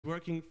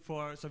working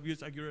for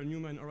Savills Aguirre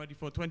Newman already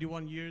for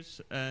 21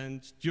 years,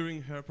 and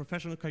during her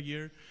professional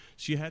career,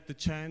 she had the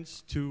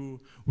chance to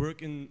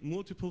work in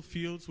multiple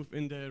fields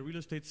within the real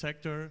estate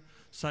sector,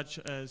 such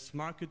as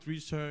market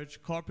research,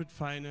 corporate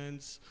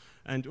finance,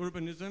 and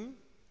urbanism.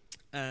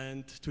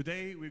 And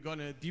today we're going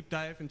to deep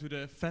dive into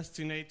the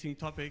fascinating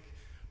topic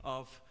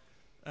of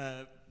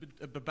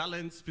the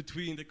balance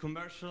between the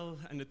commercial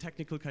and the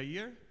technical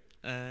career.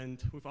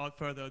 And without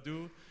further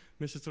ado,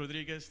 Mrs.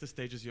 Rodriguez, the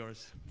stage is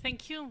yours.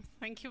 Thank you.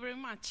 Thank you very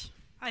much.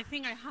 I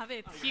think I have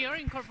it here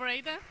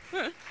incorporated.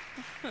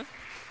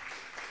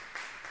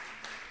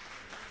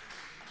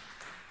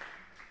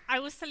 I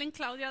was telling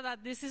Claudia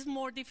that this is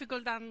more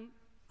difficult than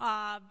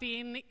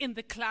being in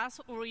the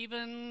class or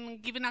even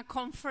giving a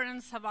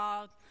conference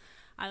about,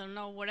 I don't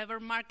know,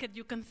 whatever market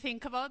you can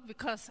think about,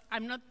 because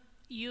I'm not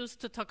used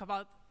to talk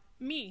about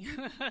me.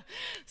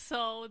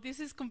 So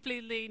this is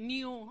completely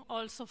new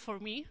also for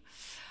me.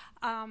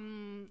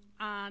 And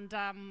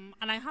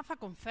I have a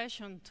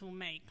confession to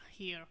make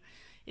here,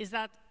 is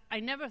that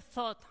I never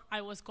thought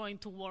I was going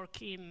to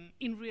work in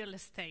real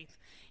estate.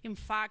 In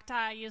fact,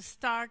 I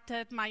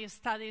started my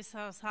studies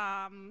as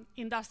an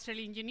industrial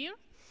engineer.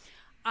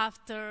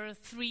 After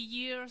 3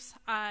 years,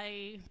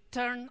 I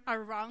turned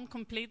around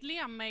completely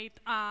and made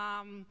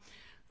a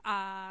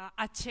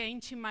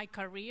change in my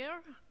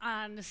career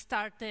and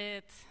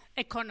started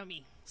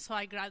economy. So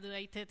I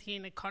graduated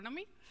in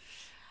economy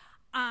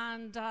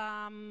and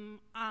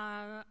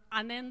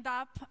end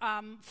up,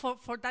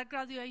 for that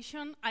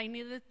graduation, I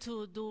needed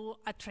to do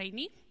a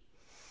trainee.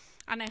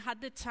 And I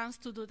had the chance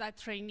to do that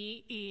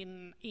trainee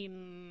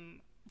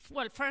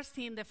first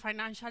in the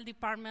financial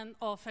department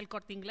of El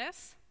Corte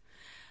Inglés,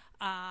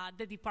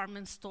 the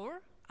department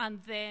store,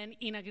 and then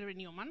in Aguirre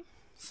Newman.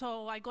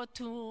 So I got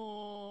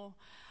to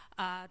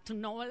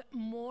know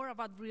more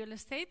about real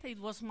estate. It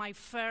was my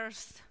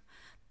first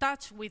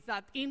touch with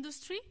that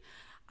industry,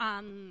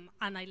 and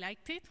I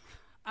liked it.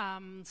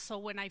 So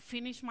when I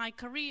finished my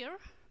career,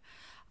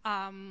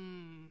 I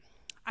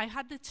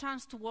had the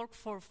chance to work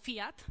for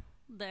Fiat,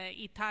 the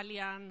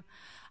Italian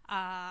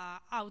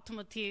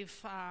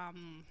automotive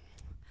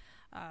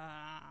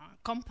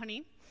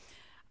company.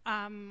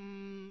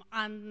 And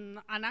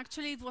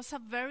actually it was a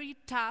very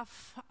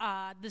tough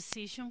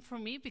decision for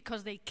me,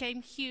 because they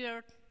came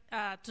here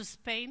to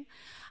Spain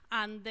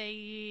and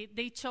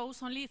they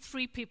chose only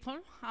 3 people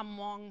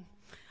among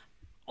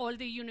all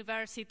the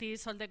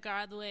universities, all the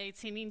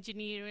graduates in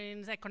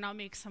engineering,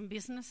 economics, and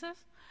businesses.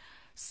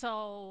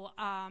 So,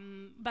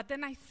 but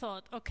then I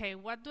thought, okay,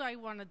 what do I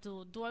want to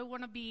do? Do I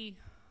want to be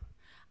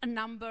a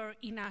number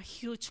in a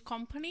huge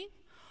company,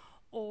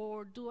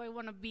 or do I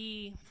want to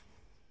be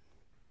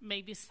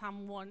maybe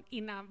someone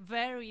in a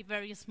very,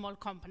 very small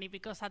company?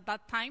 Because at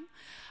that time,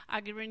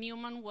 Aguirre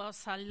Newman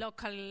was a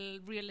local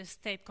real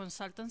estate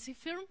consultancy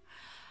firm,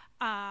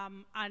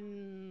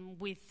 and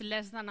with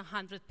less than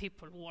 100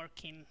 people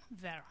working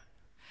there.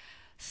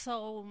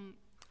 So,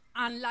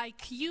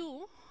 unlike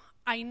you,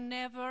 I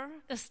never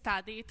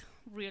studied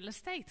real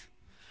estate.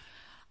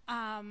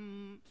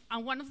 And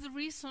one of the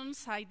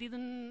reasons I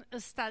didn't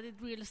study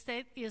real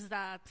estate is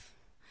that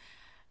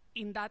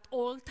in that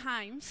old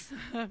times,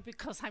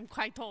 because I'm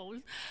quite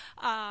old,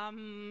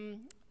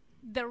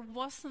 there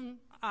wasn't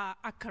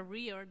a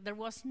career. There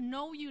was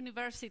no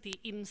university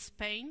in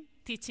Spain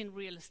teaching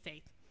real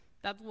estate.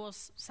 That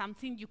was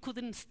something you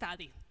couldn't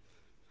study.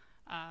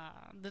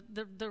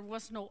 There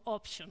was no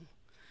option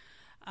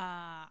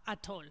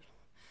at all.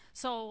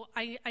 So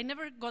I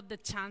never got the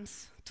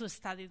chance to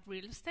study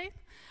real estate.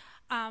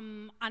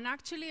 And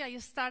actually, I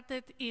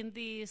started in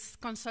this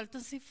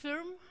consultancy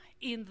firm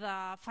in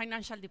the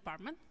financial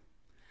department.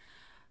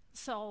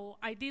 So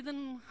I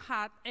didn't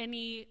have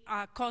any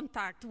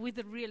contact with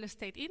the real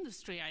estate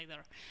industry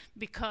either,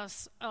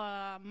 because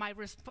I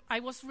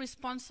was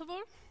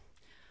responsible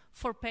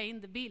for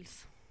paying the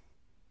bills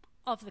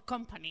of the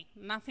company.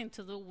 Nothing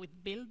to do with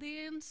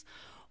buildings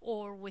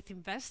or with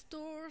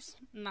investors,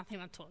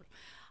 nothing at all.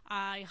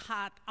 I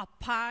had a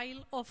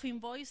pile of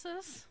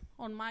invoices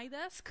on my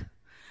desk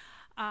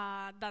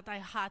that I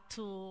had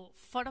to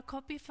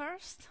photocopy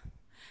first.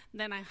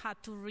 Then I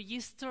had to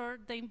register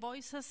the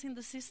invoices in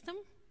the system.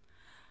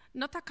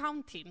 Not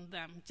accounting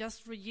them,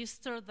 just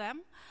register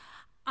them.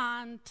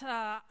 And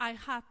I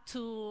had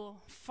to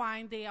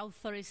find the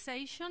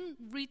authorization,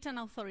 written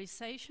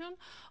authorization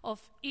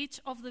of each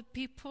of the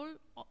people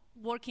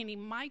working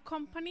in my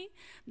company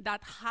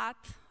that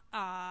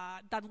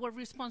were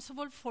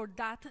responsible for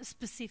that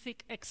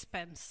specific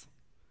expense.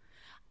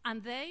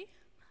 And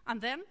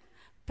then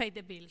pay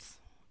the bills.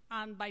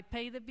 And by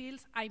pay the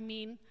bills, I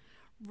mean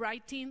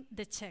writing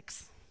the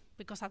checks,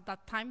 because at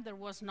that time there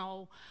was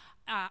no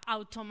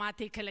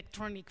automatic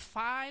electronic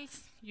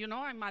files. You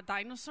know, I'm a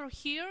dinosaur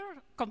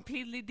here,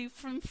 completely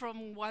different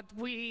from what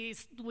we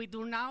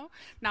do now.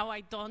 Now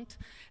I don't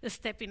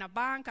step in a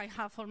bank. I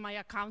have all my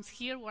accounts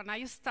here. When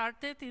I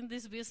started in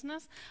this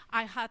business,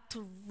 I had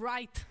to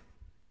write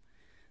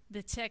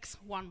the checks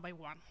one by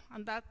one.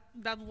 And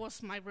that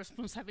was my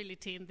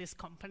responsibility in this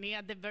company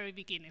at the very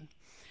beginning.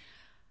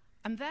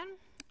 And then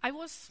I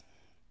was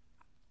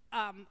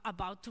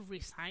about to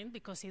resign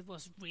because it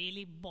was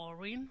really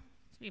boring.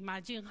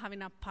 Imagine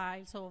having a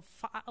pile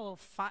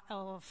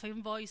of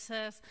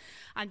invoices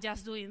and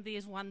just doing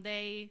this one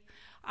day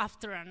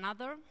after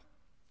another.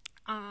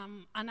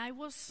 And I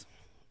was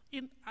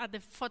at the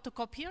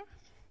photocopier,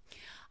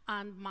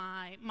 and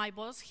my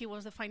boss, he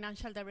was the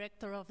financial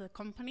director of the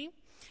company,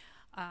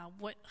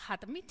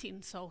 had a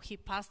meeting. So he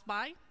passed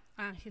by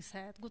and he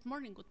said, "Good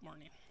morning, good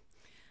morning."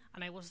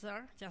 And I was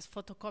there just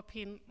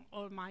photocopying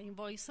all my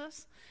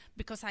invoices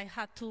because I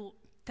had to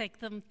take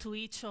them to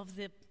each of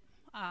the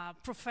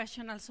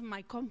professionals in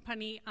my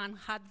company and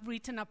had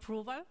written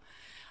approval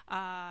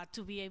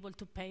to be able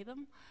to pay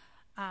them.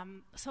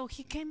 So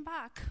he came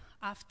back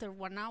after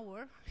 1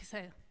 hour. He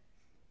said,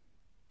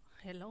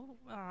 "Hello,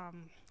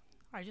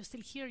 are you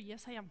still here?"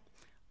 "Yes, I am."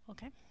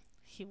 Okay.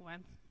 He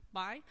went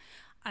by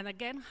and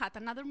again had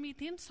another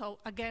meeting. So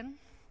again,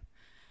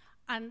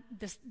 and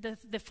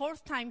the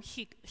fourth time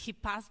he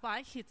passed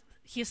by,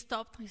 he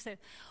stopped and he said,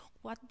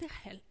 "What the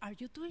hell are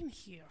you doing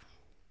here?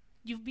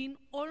 You've been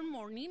all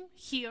morning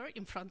here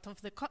in front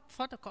of the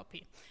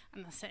photocopy."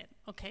 And I said,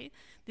 "Okay,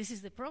 this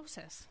is the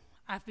process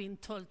I've been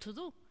told to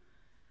do."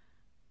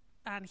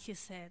 And he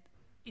said,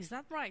 "Is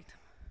that right?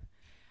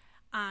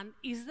 And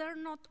is there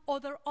not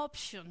other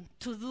option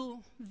to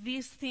do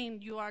this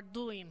thing you are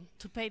doing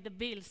to pay the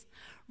bills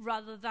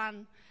rather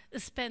than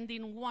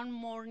spending one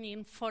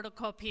morning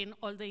photocopying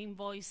all the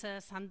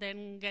invoices and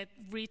then get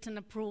written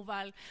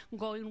approval,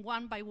 going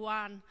one by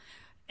one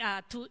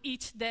to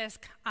each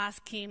desk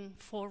asking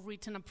for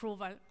written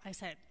approval?" I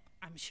said,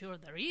 "I'm sure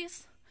there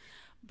is,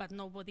 but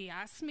nobody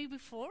asked me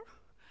before."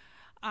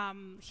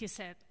 He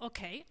said,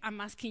 "Okay, I'm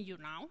asking you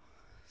now.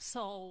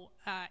 So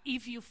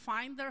if you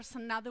find there's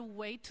another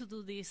way to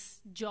do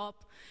this job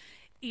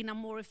in a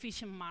more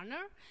efficient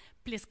manner,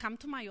 please come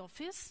to my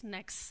office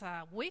next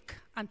week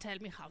and tell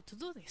me how to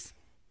do this."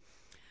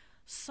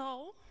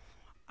 So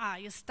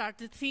I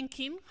started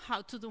thinking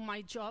how to do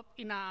my job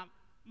in a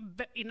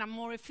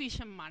more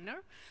efficient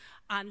manner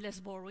and less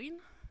boring.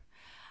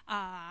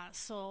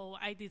 So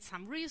I did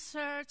some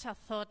research. I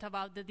thought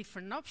about the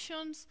different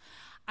options.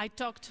 I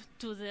talked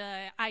to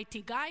the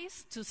IT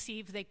guys to see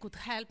if they could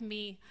help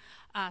me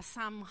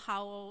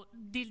somehow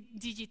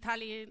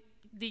digitalizing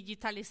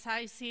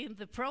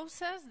the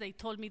process. They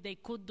told me they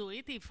could do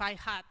it if I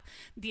had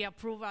the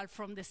approval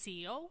from the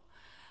CEO,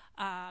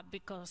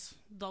 because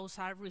those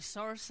are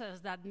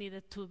resources that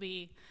needed to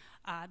be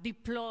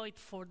deployed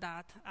for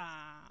that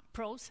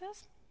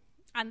process.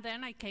 And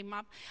then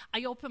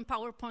I opened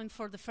PowerPoint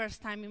for the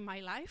first time in my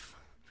life,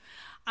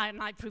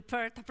 and I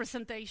prepared a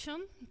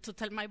presentation to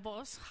tell my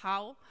boss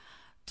how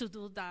to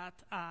do that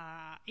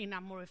in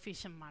a more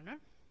efficient manner.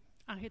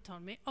 And he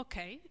told me,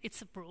 "Okay,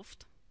 it's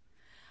approved."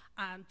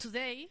 And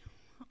today,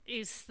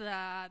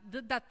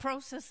 that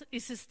process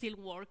is still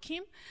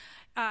working.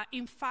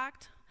 In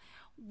fact,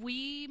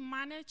 we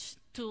managed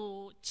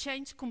to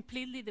change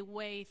completely the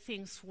way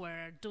things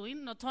were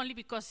doing, not only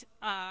because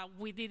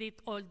we did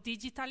it all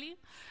digitally,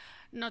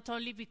 not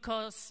only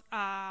because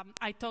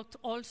I talked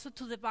also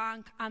to the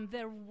bank, and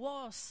there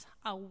was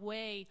a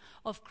way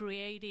of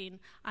creating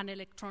an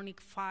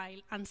electronic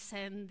file and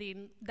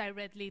sending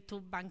directly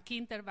to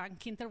Bankinter.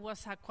 Bankinter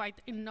was a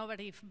quite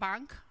innovative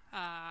bank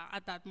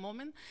at that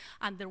moment,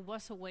 and there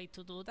was a way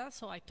to do that,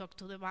 so I talked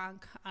to the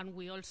bank, and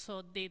we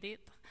also did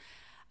it.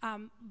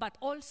 But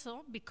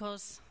also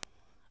because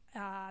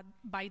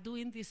by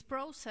doing this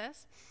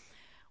process,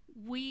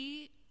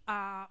 we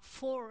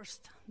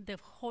forced the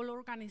whole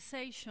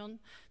organization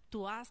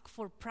to ask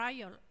for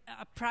prior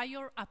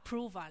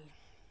approval.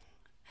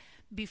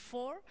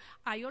 Before,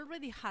 I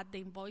already had the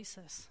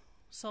invoices.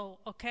 So,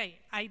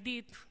 okay, I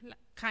did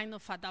kind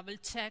of a double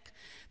check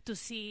to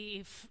see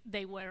if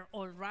they were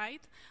all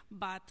right,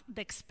 but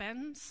the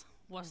expense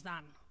was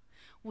done.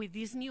 With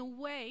this new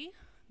way,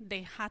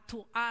 they had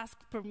to ask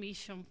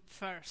permission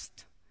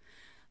first.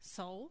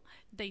 So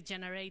they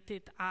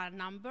generated a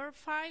number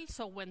file,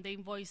 so when the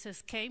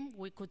invoices came,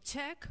 we could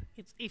check.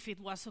 If it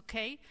was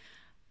okay,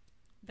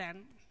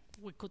 then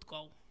we could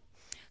go.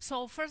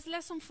 So first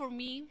lesson for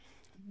me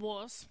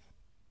was,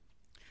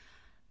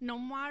 no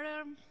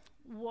matter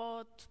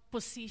what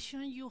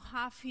position you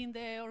have in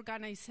the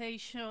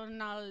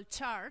organizational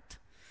chart,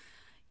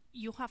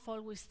 you have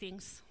always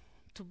things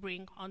to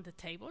bring on the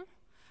table.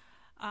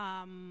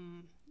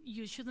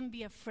 You shouldn't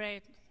be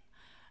afraid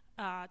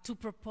to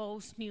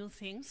propose new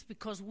things,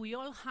 because we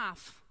all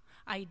have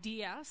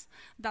ideas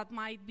that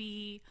might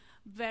be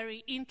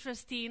very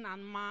interesting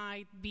and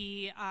might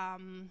be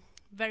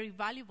very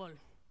valuable.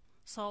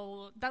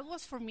 So that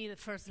was for me the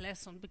first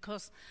lesson,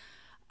 because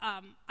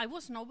I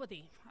was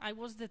nobody. I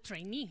was the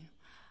trainee,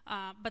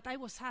 but I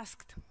was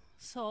asked.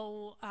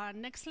 So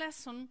next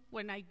lesson,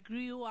 when I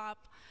grew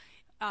up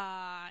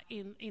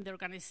in the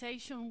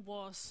organization,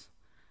 was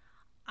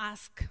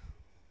ask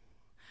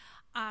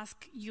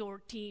your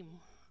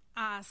team.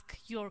 Ask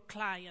your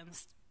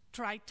clients.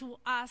 Try to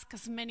ask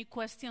as many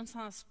questions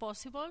as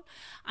possible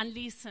and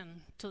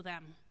listen to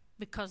them,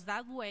 because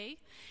that way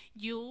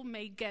you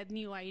may get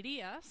new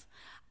ideas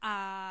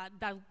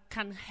that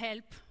can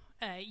help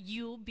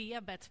you be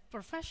a better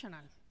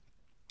professional.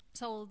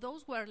 So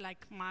those were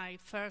like my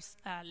first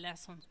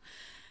lessons.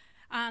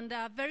 And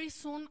very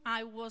soon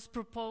I was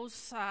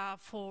proposed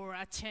for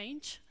a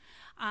change,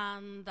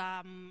 and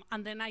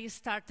then I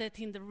started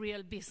in the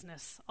real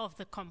business of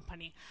the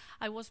company.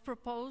 I was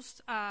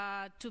proposed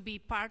to be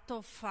part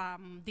of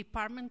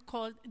department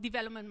called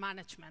Development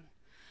Management.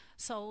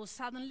 So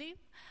suddenly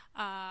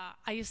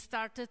I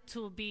started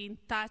to be in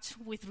touch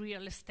with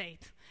real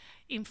estate.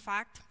 In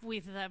fact,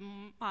 with the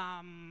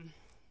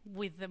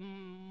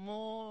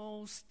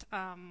most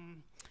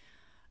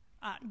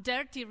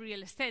dirty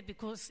real estate,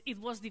 because it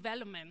was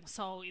development.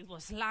 So it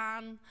was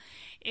land,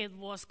 it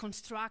was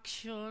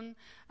construction,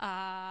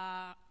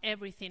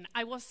 everything.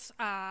 I was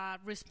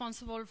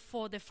responsible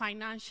for the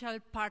financial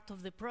part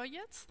of the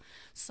projects.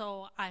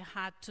 So I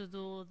had to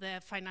do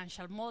the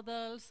financial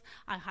models,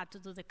 I had to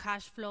do the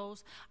cash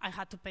flows, I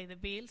had to pay the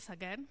bills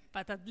again,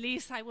 but at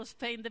least I was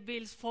paying the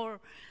bills for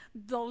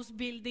those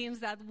buildings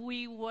that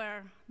we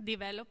were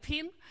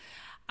developing.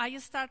 I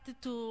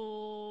started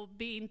to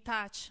be in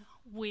touch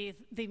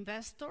with the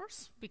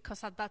investors,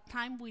 because at that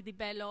time we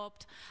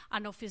developed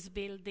an office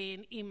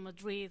building in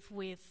Madrid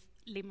with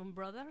Lehman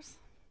Brothers.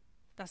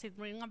 Does it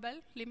ring a bell,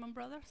 Lehman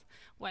Brothers?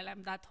 Well,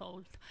 I'm that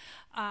old.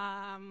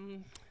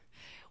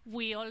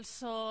 We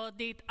also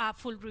did a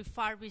full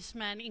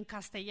refurbishment in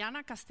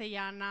Castellana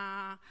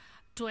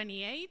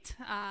 28,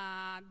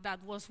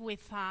 that was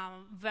with a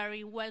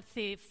very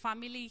wealthy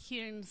family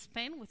here in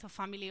Spain, with a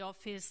family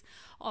office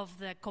of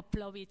the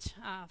Koplovich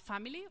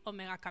family,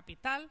 Omega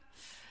Capital.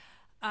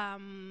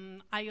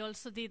 I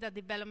also did a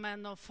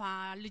development of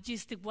a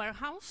logistic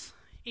warehouse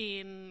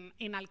in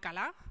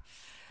Alcalá.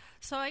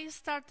 So I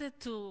started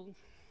to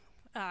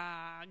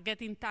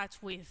get in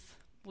touch with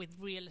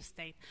real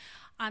estate.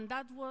 And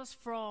that was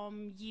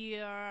from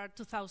year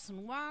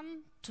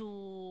 2001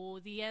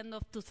 to the end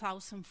of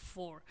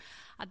 2004.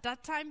 At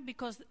that time,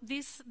 because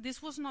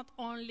this was not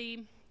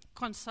only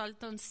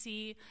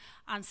consultancy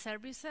and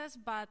services,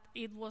 but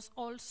it was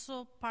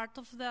also part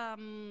of the,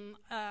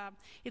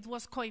 it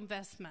was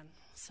co-investment.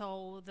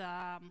 So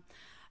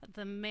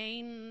the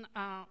main,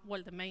 I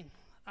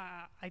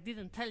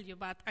didn't tell you,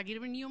 but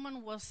Aguirre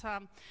Newman was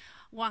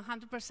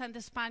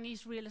 100%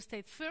 Spanish real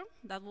estate firm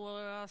that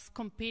was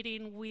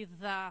competing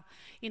with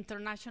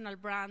international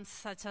brands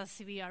such as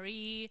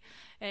CBRE,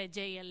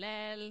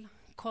 JLL,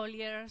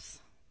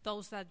 Colliers,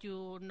 those that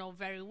you know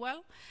very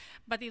well.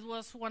 But it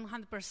was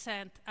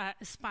 100%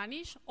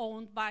 Spanish,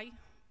 owned by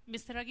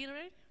Mr.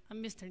 Aguirre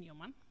and Mr.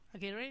 Newman.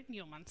 Aguirre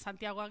Newman,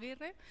 Santiago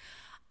Aguirre,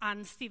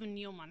 and Stephen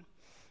Newman.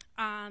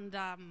 And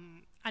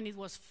it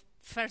was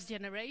first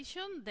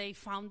generation. They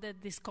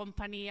founded this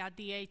company at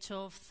the age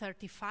of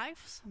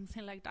 35,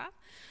 something like that.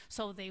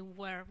 So they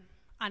were,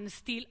 and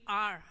still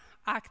are,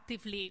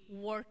 actively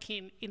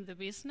working in the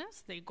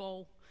business. They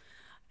go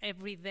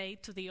every day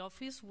to the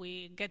office.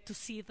 We get to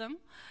see them.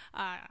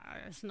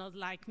 It's not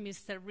like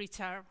Mr.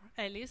 Richard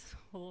Ellis,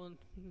 who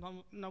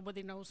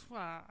nobody knows.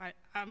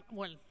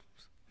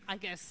 I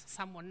guess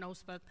someone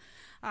knows, but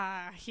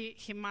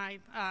he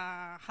might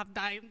have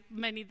died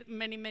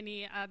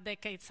many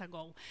decades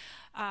ago.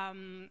 I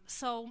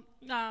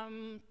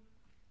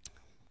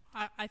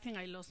think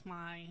I lost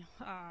my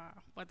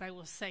what I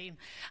was saying.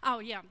 Oh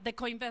yeah, the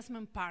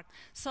co-investment part.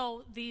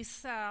 So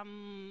this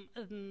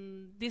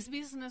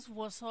business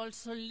was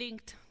also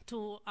linked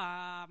to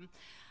a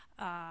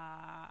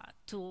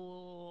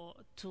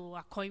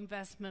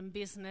co-investment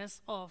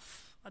business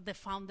of the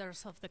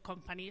founders of the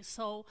company.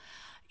 So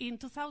in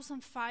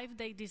 2005,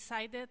 they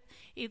decided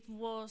it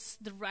was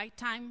the right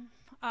time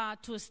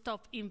to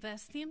stop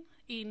investing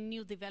in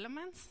new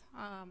developments.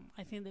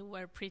 I think they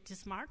were pretty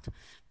smart,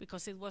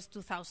 because it was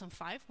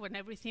 2005 when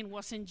everything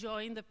was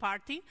enjoying the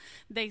party.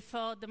 They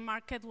thought the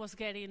market was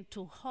getting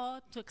too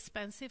hot, too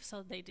expensive,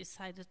 so they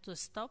decided to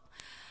stop.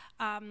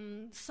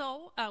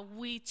 So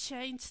we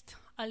changed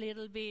a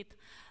little bit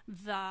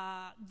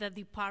the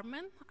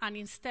department, and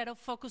instead of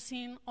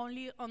focusing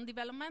only on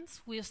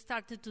developments, we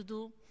started to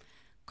do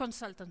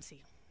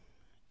consultancy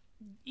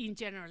in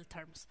general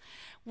terms.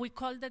 We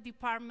call the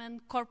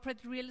department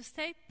corporate real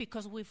estate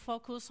because we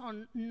focus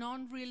on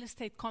non-real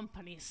estate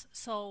companies.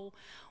 So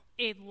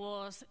it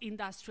was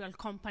industrial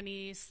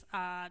companies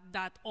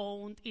that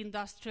owned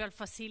industrial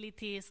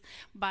facilities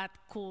but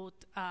could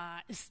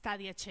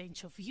study a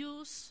change of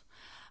use.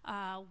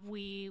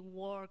 We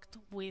worked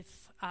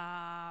with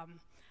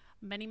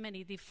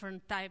many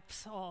different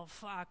types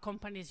of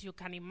companies you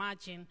can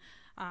imagine.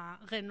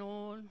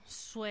 Renault,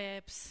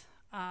 Schweppes,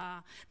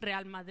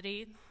 Real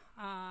Madrid,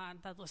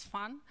 that was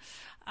fun.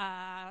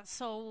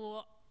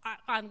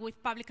 And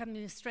with public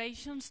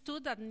administrations too,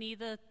 that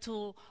needed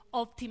to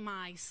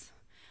optimize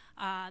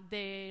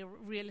their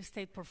real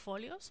estate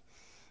portfolios.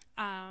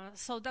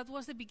 So that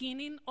was the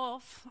beginning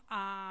of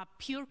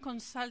pure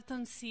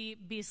consultancy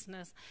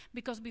business,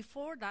 because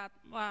before that,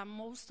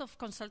 most of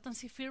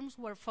consultancy firms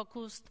were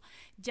focused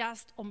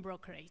just on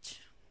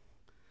brokerage.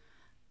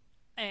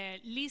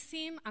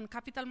 leasing and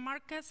capital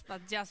markets,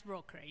 but just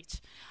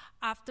brokerage.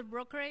 After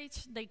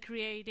brokerage, they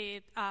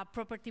created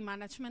property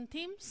management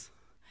teams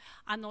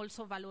and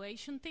also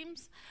valuation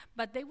teams,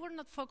 but they were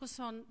not focused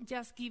on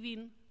just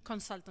giving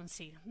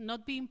consultancy,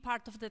 not being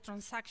part of the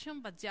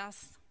transaction, but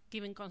just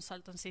giving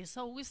consultancy.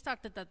 So we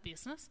started that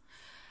business.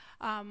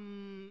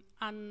 And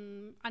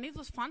it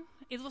was fun.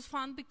 It was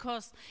fun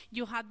because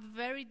you had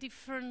very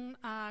different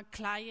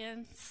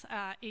clients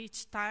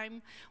each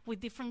time with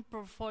different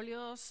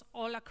portfolios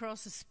all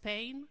across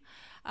Spain.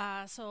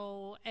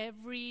 So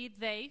every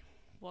day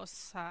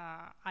was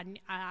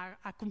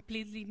a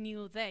completely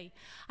new day.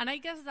 And I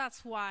guess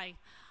that's why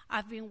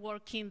I've been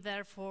working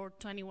there for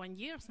 21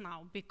 years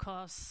now,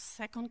 because,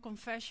 second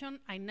confession,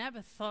 I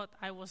never thought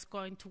I was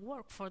going to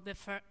work for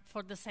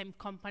the same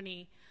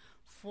company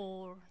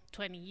for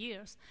 20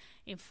 years.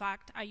 In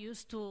fact, I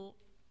used to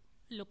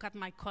look at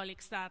my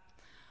colleagues that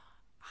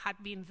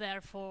had been there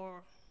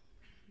for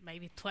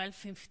maybe 12,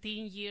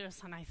 15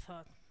 years, and I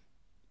thought,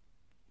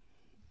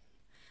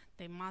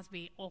 they must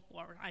be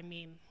awkward. I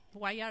mean,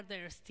 why are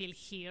they still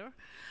here?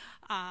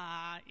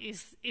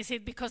 Is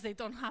it because they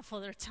don't have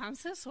other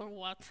chances or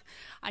what?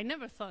 I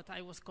never thought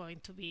I was going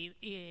to be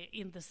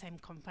in the same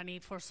company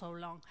for so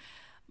long.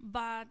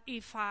 But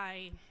if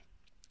I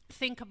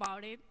think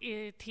about it,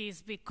 it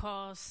is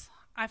because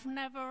I've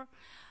never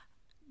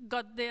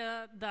got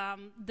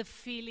the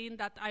feeling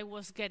that I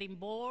was getting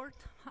bored,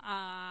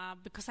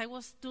 because I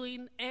was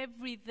doing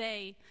every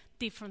day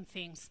different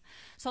things.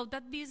 So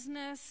that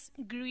business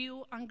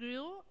grew and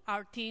grew.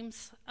 Our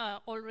teams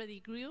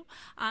already grew,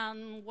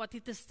 and what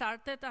it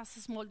started as a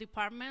small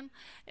department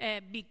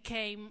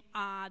became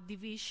a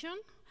division,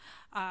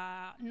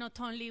 not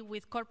only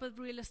with corporate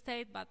real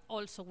estate, but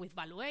also with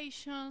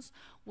valuations,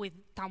 with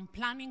town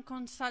planning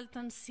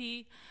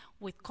consultancy,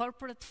 with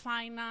corporate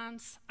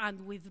finance,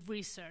 and with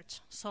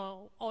research.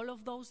 So all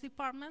of those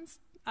departments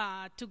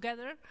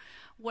together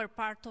were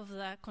part of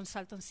the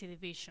consultancy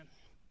division.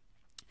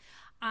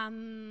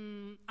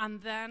 And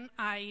then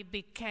I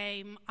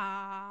became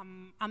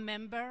a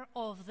member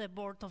of the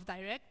board of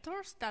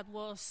directors.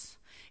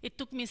 It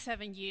took me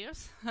 7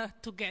 years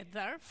to get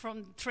there,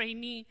 from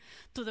trainee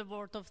to the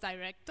board of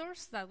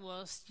directors. That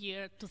was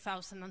year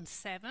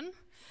 2007.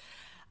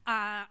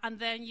 And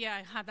then,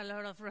 I had a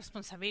lot of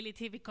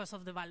responsibility because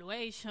of the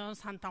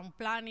valuations and town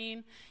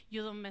planning.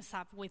 You don't mess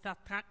up with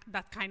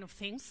that kind of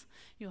things.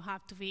 You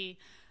have to be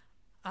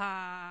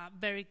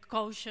very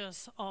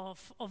cautious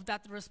of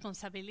that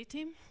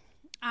responsibility.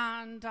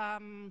 And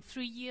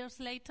 3 years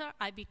later,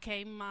 I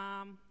became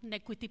an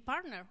equity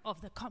partner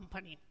of the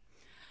company.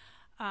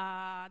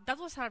 That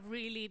was a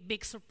really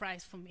big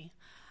surprise for me.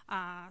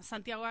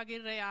 Santiago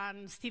Aguirre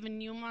and Steven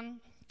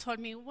Newman told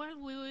me, well,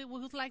 we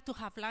would like to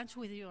have lunch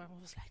with you. And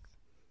I was like,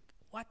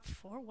 what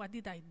for? What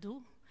did I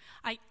do?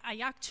 I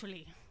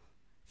actually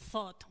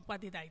thought, what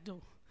did I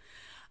do?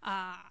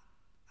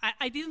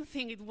 I didn't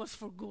think it was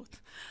for good.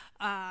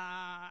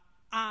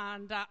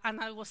 And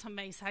I was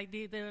amazed. I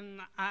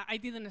didn't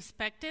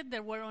expect it.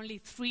 There were only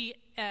 3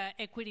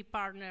 equity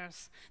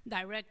partners,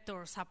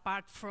 directors,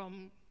 apart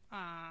from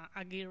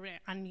Aguirre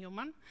and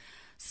Newman.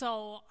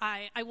 So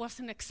I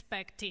wasn't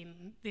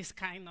expecting this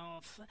kind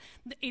of,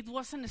 it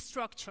wasn't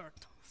structured.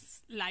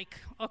 Like,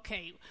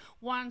 okay,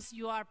 once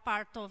you are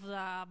part of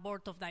the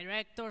board of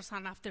directors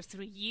and after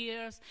 3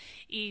 years,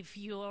 if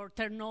your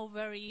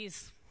turnover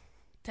is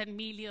 10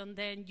 million,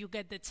 then you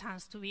get the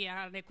chance to be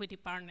an equity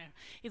partner.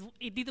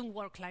 It didn't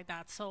work like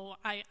that, so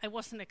I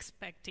wasn't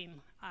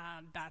expecting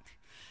that.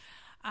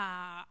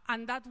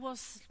 And that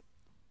was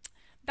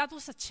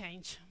a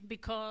change,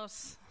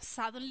 because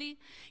suddenly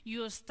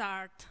you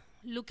start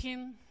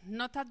looking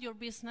not at your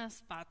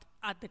business, but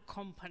at the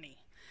company.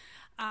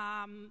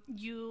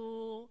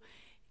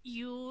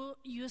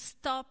 You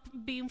stop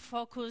being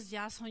focused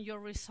just on your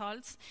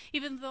results.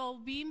 Even though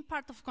being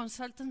part of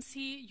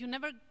consultancy, you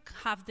never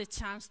have the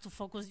chance to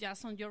focus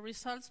just on your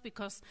results,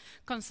 because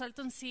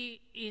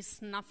consultancy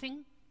is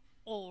nothing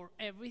or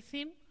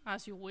everything,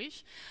 as you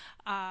wish,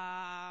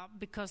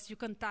 because you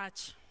can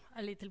touch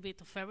a little bit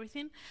of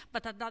everything.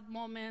 But at that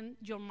moment,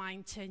 your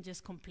mind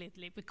changes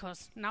completely,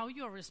 because now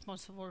you're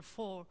responsible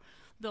for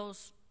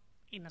those,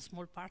 in a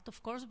small part,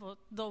 of course, but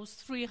those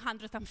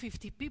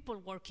 350 people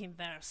working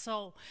there.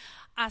 So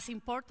as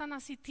important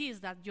as it is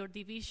that your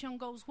division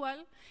goes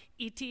well,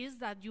 it is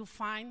that you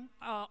find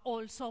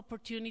also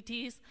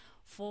opportunities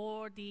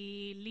for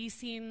the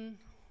leasing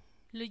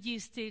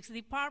logistics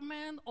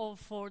department, or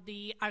for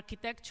the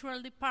architectural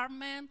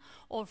department,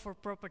 or for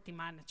property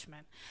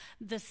management.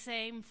 The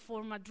same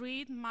for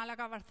Madrid,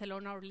 Malaga,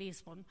 Barcelona, or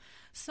Lisbon.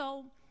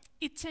 So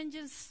it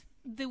changes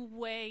the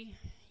way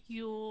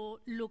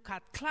you look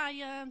at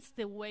clients,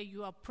 the way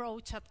you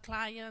approach at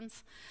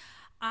clients,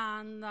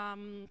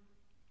 and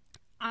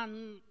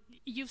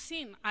you've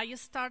seen, I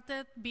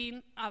started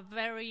being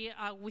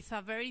with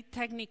a very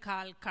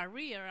technical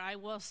career. I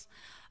was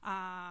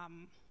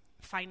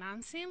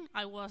financing.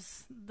 I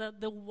was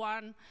the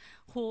one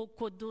who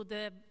could do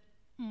the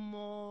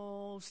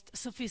most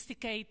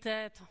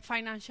sophisticated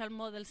financial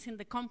models in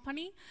the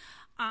company,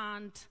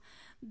 and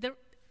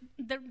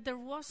there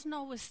was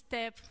no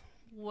step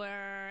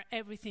where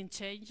everything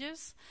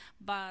changes,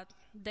 but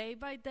day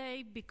by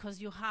day,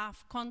 because you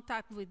have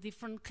contact with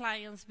different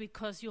clients,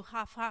 because you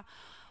have a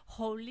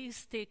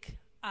holistic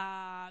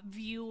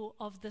view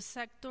of the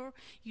sector,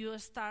 you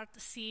start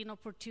seeing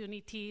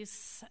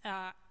opportunities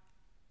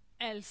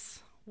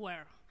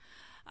elsewhere,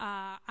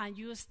 and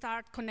you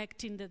start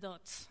connecting the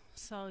dots.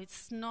 So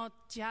it's not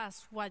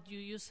just what you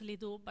usually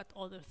do, but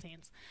other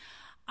things.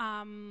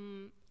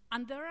 And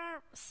there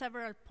are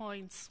several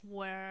points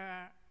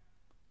where,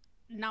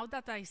 now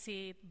that I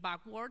see it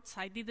backwards,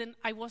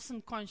 I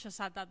wasn't conscious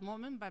at that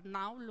moment, but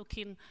now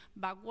looking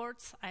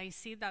backwards, I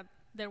see that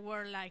there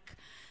were like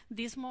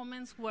these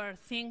moments where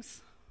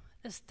things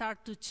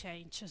start to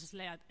change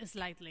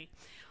slightly.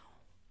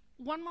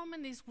 One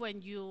moment is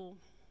when you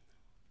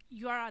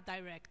are a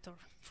director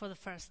for the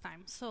first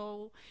time,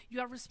 so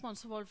you are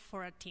responsible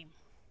for a team.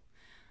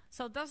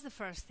 So that's the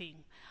first thing.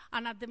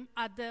 And at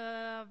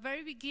the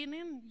very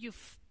beginning,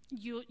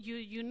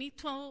 you need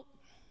to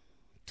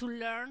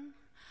learn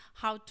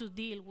how to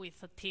deal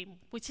with a team,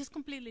 which is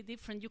completely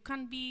different. You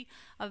can be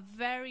a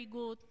very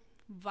good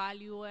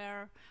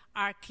valuer,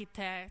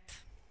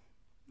 architect,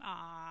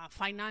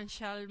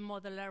 financial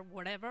modeler,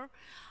 whatever,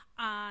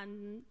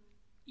 and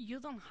you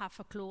don't have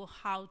a clue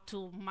how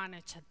to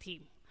manage a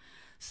team.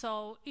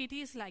 So it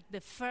is like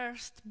the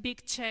first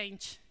big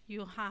change.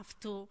 You have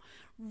to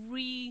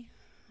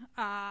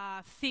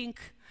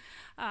think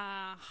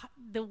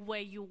the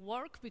way you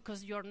work,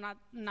 because you're not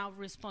now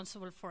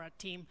responsible for a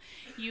team.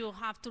 You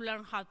have to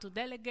learn how to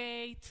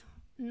delegate.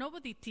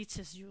 Nobody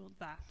teaches you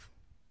that,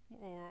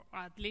 or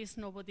at least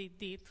nobody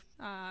did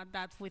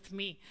that with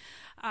me.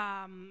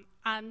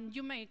 And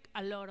you make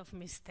a lot of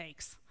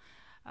mistakes.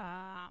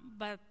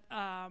 But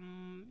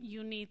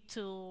you need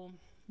to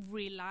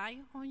rely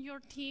on your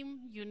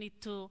team. You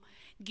need to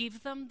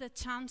give them the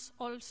chance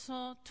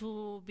also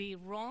to be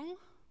wrong.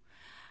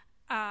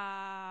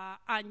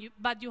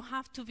 But you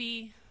have to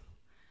be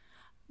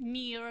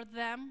near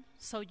them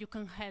so you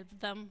can help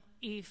them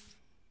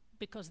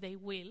because they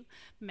will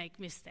make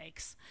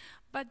mistakes.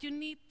 But you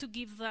need to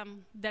give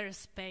them their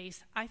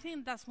space. I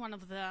think that's one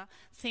of the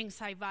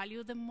things I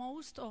value the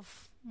most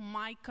of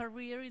my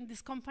career in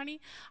this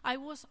company. I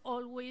was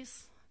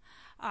always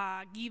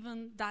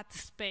given that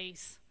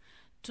space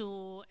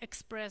to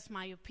express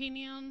my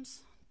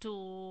opinions,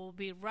 to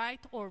be right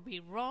or be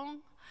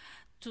wrong,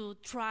 to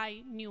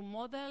try new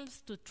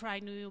models, to try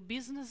new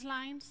business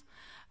lines.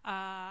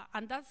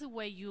 And that's the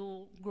way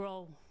you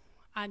grow,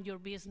 and your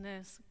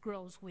business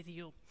grows with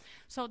you.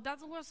 So that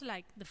was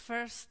like the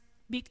first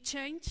big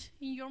change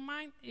in your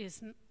mind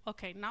is,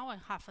 okay, now I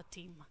have a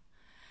team.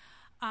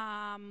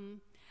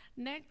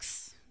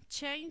 Next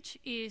change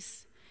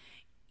is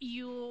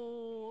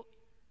you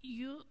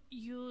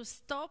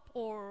stop,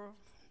 or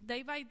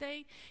day by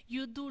day,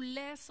 you do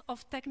less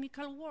of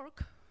technical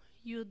work,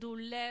 you do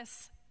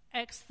less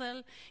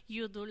Excel,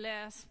 you do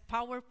less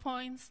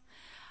PowerPoints,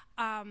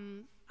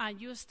 and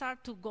you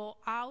start to go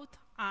out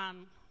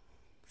and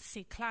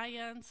see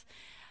clients.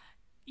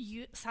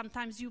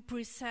 Sometimes you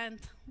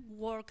present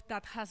work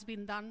that has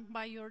been done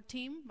by your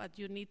team, but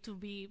you need to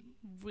be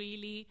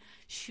really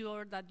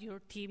sure that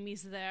your team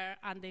is there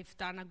and they've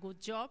done a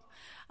good job.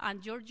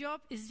 And your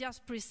job is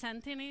just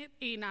presenting it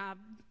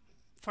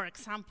for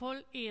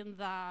example,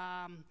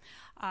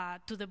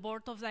 to the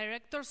board of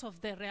directors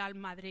of the Real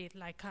Madrid,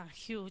 like a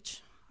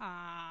huge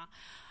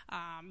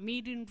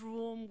meeting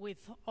room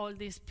with all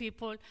these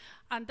people,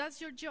 and that's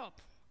your job.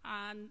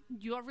 And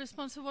you are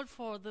responsible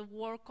for the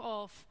work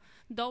of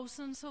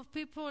dozens of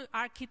people,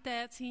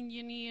 architects,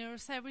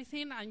 engineers,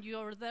 everything, and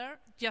you're there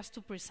just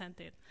to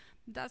present it.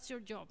 That's your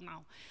job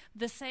now.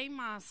 The same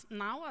as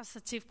now, as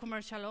a chief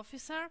commercial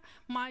officer,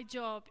 my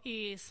job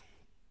is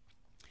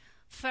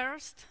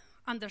first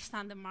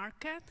understand the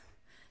market,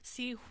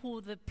 see who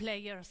the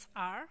players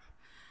are,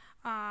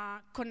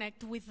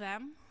 connect with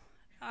them,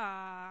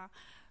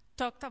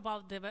 talk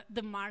about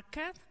the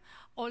market,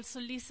 also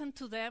listen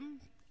to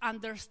them,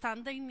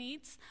 understand their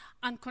needs,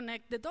 and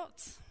connect the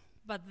dots.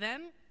 But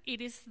then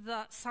it is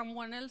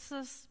someone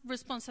else's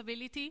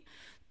responsibility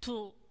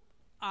to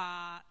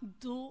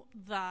do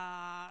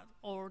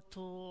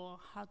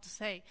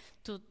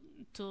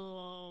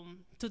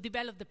to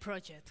develop the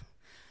project.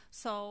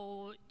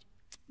 So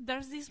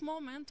there's this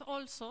moment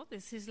also,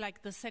 this is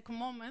like the second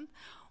moment,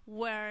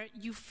 where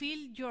you feel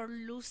you're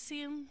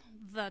losing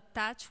the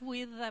touch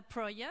with the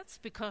projects,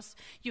 because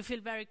you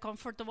feel very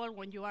comfortable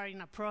when you are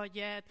in a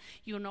project,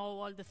 you know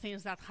all the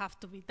things that have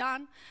to be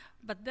done,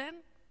 but then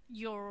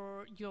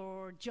your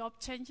job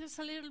changes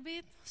a little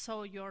bit,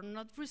 so you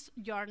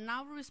are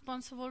now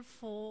responsible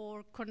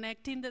for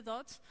connecting the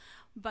dots,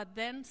 but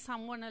then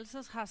someone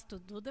else has to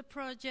do the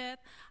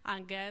project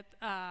and get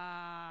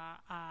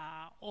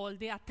all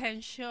the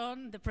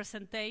attention, the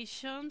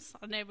presentations,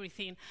 and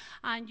everything.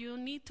 And you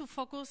need to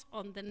focus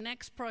on the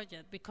next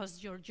project,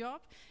 because your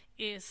job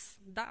is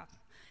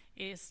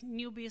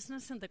new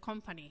business in the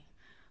company.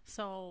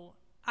 So,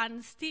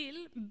 and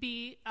still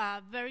be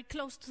very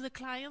close to the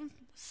client,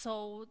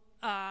 so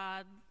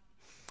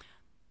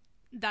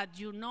that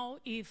you know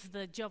if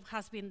the job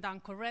has been done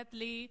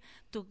correctly,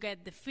 to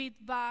get the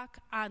feedback,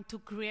 and to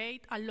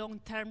create a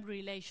long-term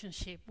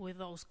relationship with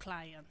those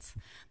clients.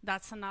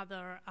 That's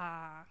another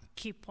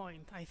key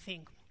point, I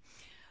think.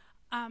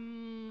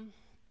 And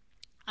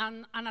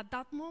at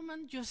that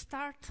moment, you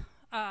start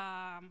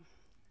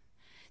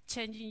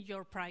changing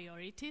your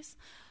priorities.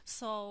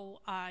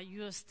 So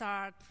you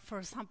start, for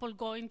example,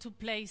 going to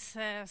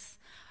places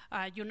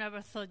you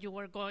never thought you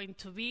were going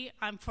to be.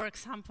 I'm, for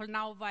example,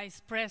 now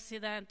vice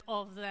president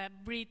of the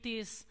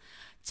British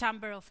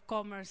Chamber of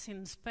Commerce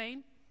in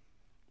Spain.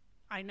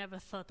 I never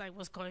thought I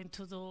was going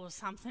to do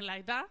something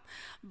like that,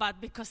 but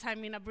because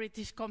I'm in a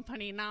British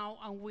company now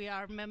and we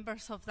are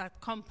members of that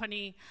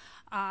company,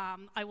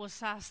 I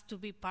was asked to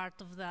be part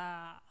of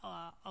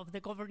the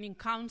governing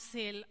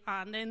council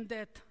and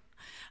ended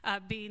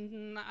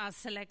being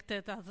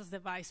selected as the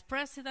vice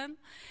president.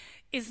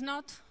 It's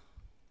not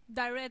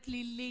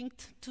directly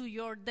linked to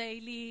your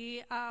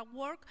daily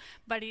work,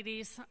 but it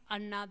is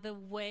another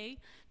way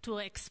to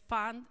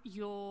expand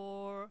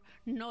your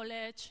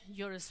knowledge,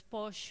 your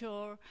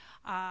exposure,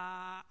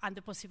 and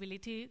the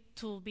possibility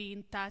to be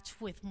in touch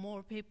with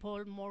more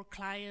people, more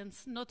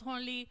clients, not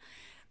only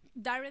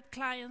direct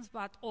clients,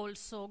 but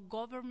also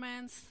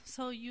governments.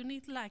 So you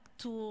need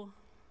to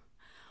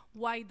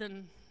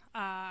widen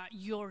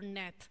your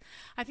net.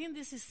 I think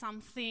this is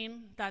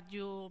something that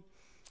you're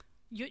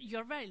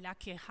very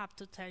lucky, I have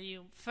to tell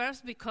you.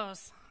 First,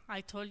 because I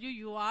told you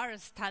you are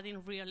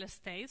studying real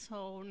estate,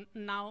 so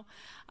now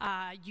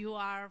you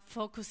are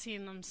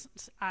focusing on,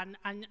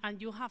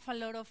 and you have a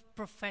lot of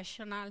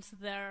professionals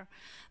there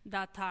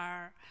that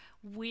are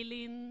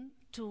willing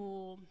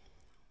to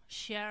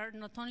share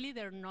not only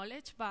their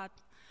knowledge, but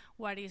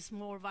what is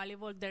more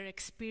valuable, their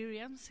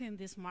experience in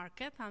this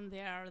market, and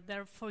they are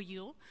there for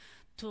you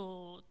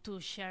to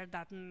share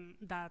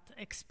that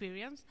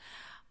experience.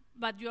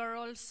 But you are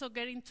also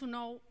getting to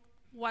know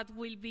what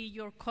will be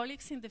your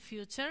colleagues in the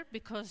future,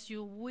 because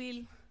you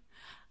will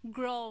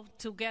grow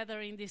together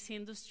in this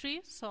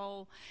industry.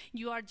 So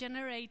you are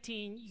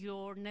generating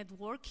your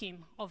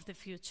networking of the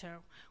future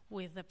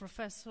with the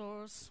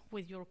professors,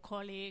 with your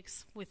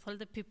colleagues, with all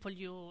the people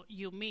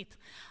you meet.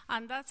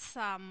 And that's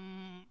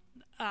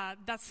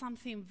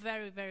something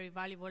very, very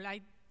valuable.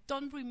 I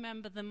don't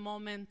remember the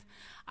moment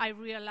I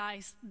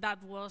realized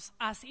that was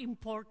as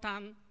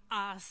important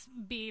as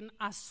being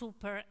a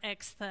super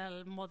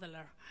Excel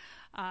modeler,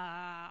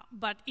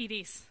 but it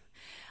is.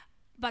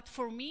 But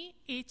for me,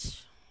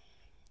 each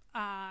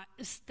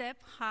step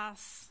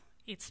has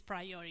its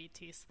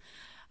priorities.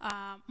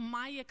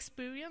 My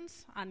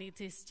experience, and it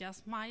is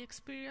just my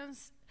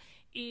experience,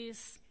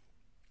 is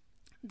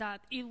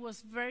that it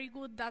was very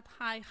good that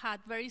I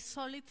had very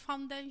solid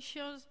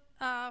foundations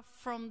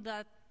from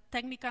the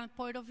technical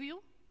point of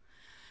view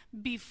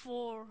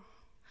before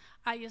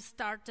I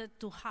started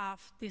to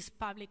have this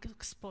public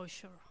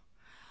exposure.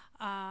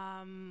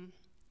 And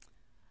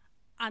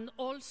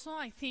also,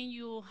 I think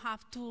you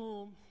have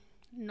to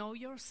know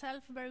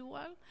yourself very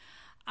well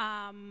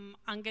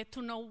and get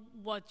to know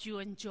what you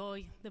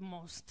enjoy the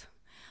most.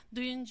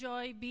 Do you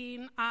enjoy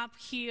being up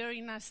here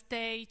in a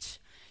stage,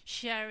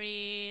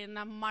 sharing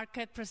a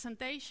market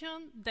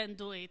presentation? Then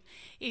do it.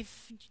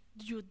 If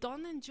you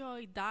don't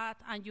enjoy that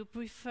and you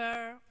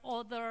prefer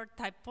other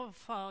type of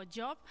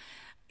job,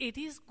 it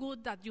is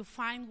good that you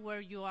find where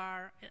you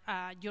are,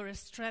 your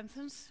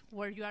strengths,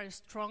 where you are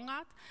strong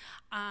at,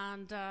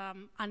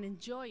 and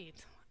enjoy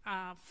it.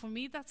 For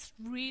me, that's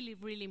really,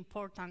 really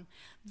important.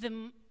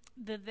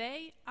 The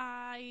day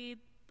I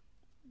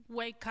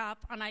wake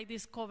up and I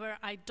discover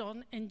I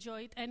don't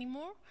enjoy it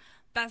anymore,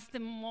 that's the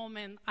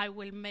moment I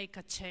will make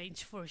a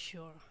change for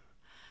sure.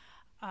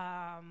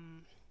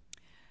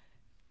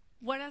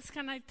 What else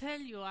can I tell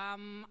you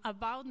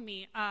about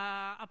me?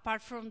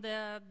 Apart from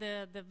the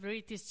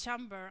British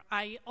Chamber,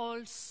 I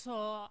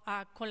also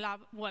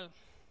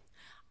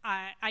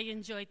I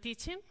enjoy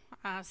teaching,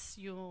 as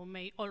you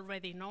may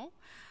already know.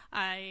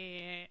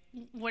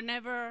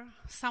 Whenever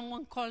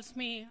someone calls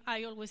me,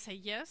 I always say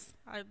yes.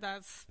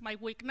 That's my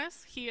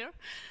weakness here,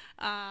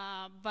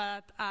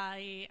 but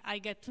I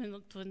get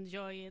to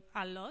enjoy it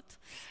a lot.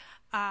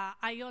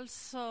 I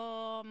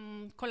also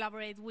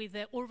collaborate with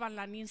the Urban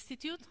Land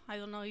Institute. I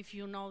don't know if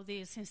you know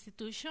this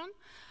institution.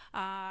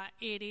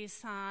 It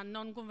is a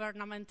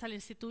non-governmental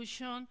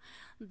institution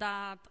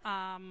that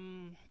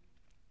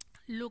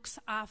looks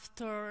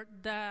after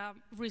the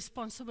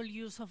responsible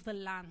use of the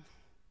land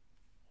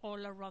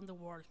all around the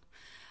world.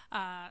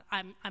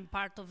 I'm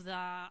part of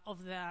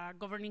the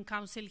governing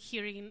council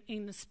here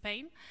in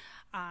Spain,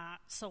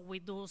 so we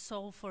do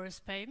so for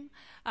Spain.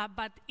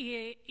 But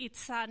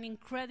it's an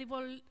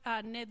incredible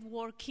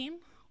networking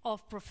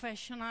of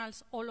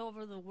professionals all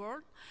over the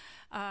world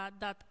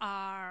that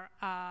are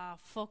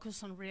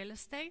focused on real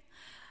estate,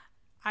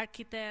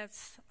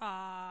 architects,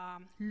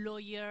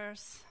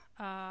 lawyers,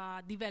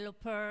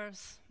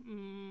 developers,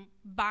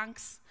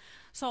 banks.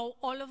 So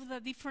all of the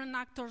different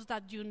actors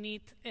that you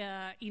need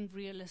in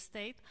real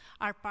estate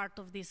are part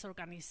of this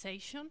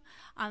organization,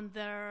 and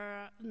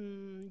there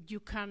you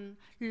can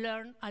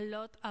learn a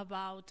lot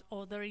about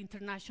other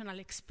international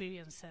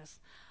experiences.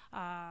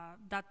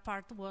 That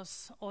part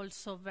was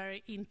also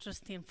very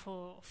interesting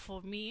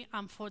for me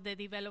and for the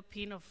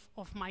developing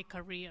of my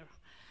career.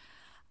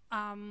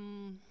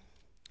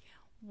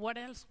 What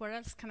else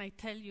can I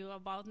tell you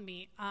about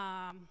me?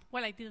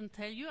 Well, I didn't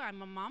tell you,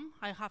 I'm a mom.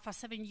 I have a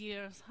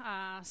 7-year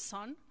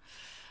son,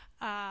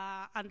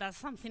 and that's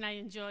something I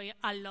enjoy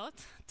a lot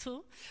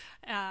too.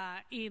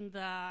 In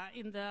the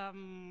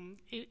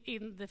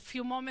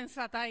few moments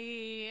that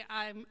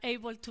I'm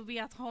able to be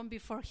at home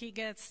before he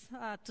gets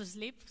to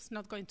sleep, it's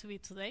not going to be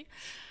today,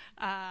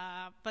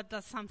 but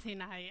that's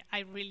something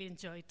I really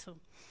enjoy too.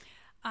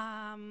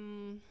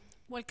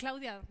 Well,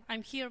 Claudia,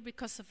 I'm here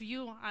because of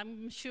you.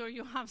 I'm sure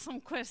you have some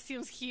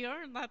questions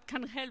here that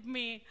can help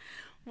me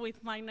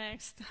with my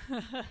next. No,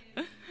 I think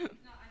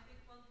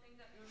one thing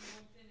that you're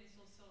involved in is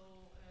also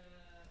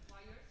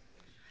wires.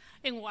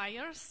 In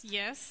wires,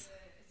 yes.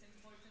 It's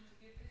important to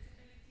give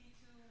visibility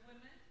to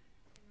women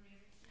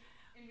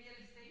in real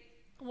estate.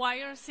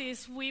 Wires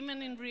is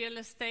Women in Real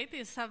Estate.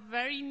 It's a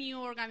very new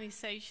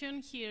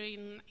organization here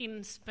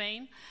in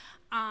Spain,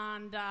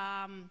 and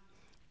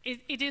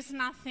it is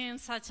nothing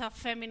such a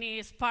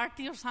feminist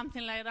party or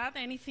something like that,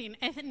 anything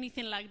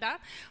like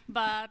that,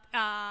 but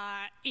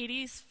it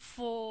is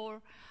for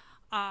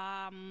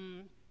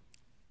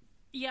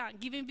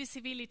giving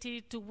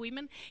visibility to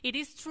women. It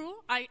is true,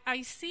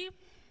 I see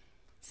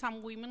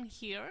some women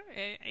here,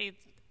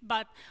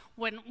 but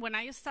when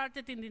I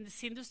started in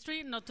this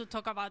industry, not to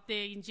talk about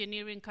the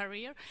engineering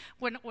career,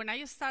 when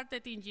I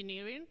started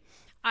engineering,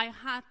 I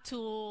had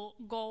to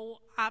go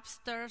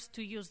upstairs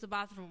to use the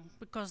bathroom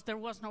because there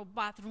was no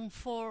bathroom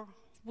for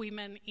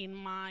women in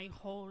my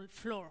whole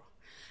floor.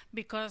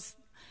 Because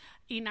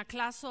in a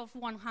class of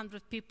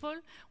 100 people,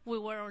 we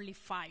were only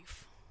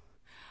 5.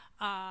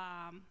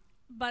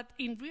 But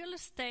in real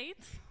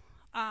estate,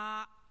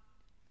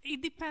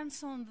 it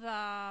depends on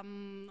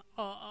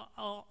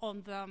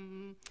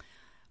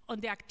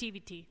the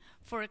activity.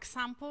 For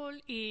example,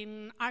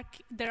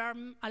 there are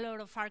a lot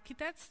of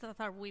architects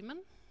that are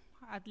women.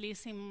 At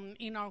least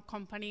in our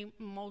company,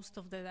 most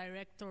of the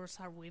directors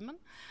are women.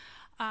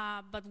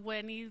 But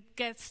when it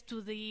gets to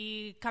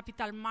the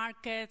capital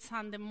markets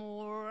and the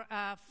more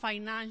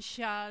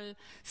financial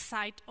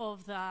side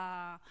of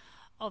the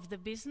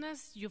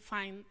business, you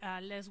find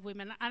less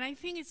women. And I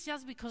think it's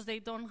just because they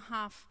don't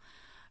have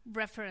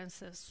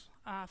references,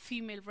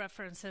 female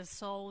references.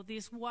 So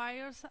this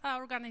WIRES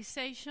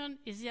organization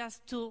is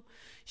just to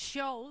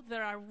show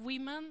there are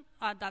women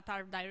that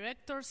are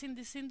directors in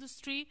this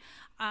industry,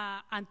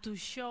 and to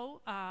show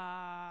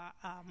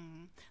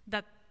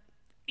that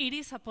it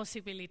is a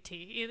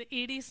possibility.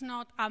 It is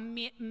not a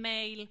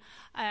male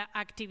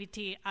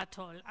activity at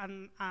all,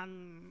 and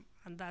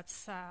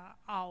that's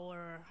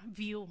our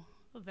view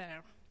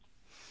there.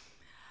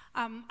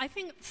 I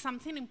think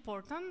something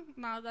important,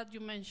 now that you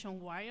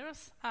mentioned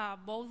WIRES,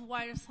 both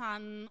WIRES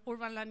and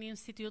Urban Land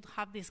Institute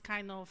have this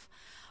kind of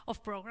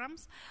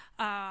programs.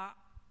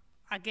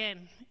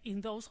 Again,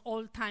 in those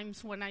old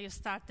times when I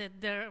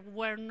started, there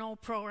were no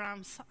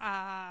programs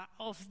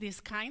of this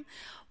kind,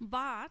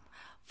 but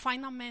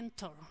find a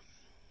mentor.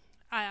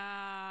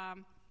 I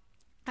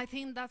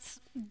think that's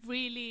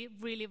really,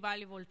 really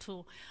valuable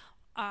too.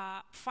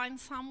 Find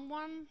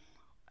someone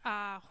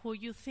who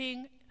you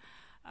think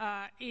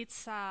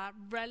it's a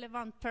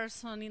relevant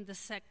person in the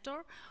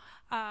sector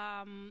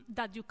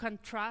that you can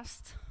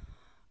trust,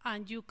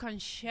 and you can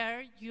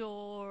share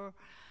your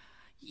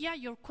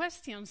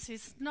questions.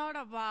 It's not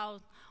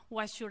about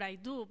what should I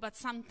do, but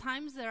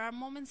sometimes there are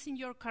moments in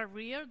your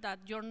career that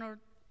you're not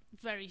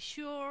very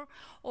sure,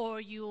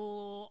 or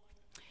you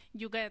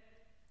get,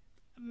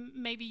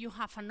 maybe you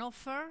have an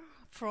offer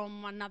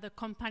from another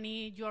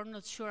company, you're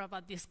not sure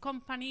about this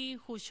company,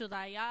 who should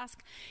I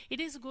ask? It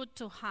is good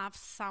to have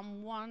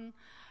someone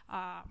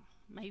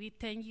maybe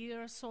 10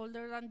 years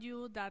older than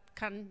you that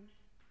can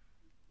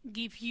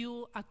give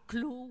you a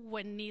clue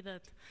when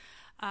needed.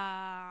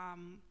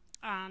 And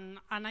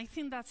I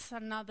think that's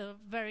another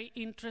very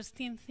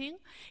interesting thing.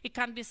 It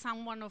can be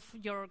someone of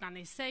your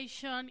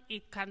organization,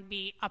 it can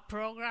be a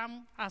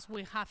program as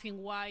we have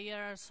in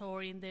WIRES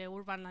or in the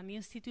Urban Land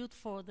Institute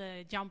for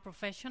the young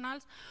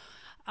professionals.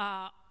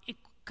 It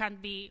can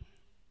be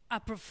a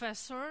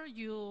professor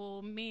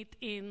you meet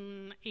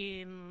in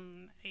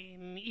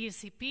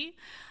ECP,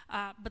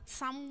 but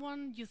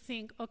someone you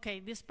think, okay,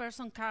 this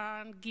person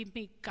can give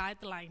me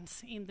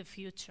guidelines in the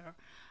future.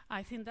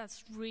 I think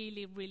that's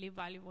really, really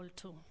valuable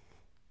too.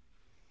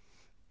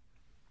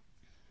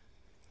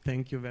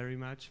 Thank you very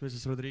much,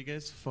 Mrs.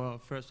 Rodriguez, for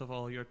first of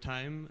all your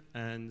time,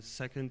 and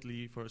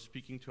secondly for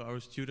speaking to our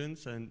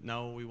students. And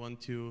now we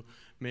want to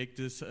make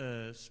this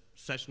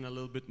session a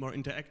little bit more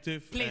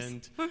interactive. Please.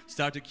 And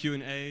start a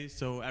Q&A.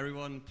 So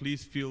everyone,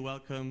 please feel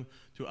welcome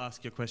to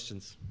ask your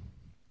questions.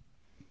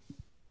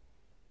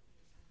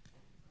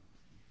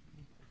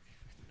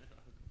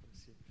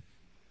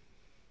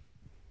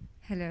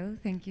 Hello,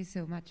 thank you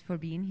so much for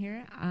being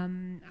here.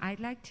 I'd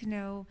like to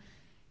know,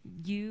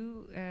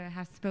 you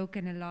have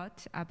spoken a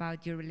lot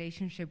about your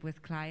relationship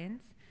with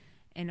clients,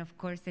 and of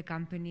course a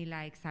company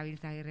like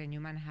Savills Aguirre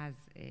Newman has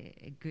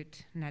a good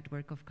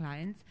network of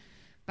clients,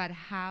 but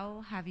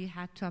how have you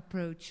had to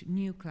approach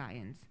new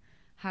clients?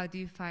 How do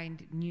you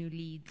find new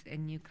leads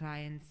and new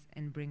clients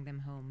and bring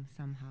them home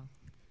somehow?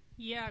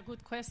 Yeah,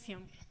 good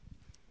question.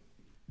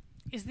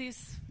 Is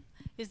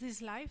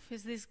this live?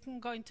 Is this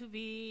going to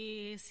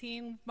be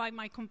seen by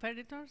my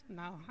competitors?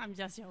 No, I'm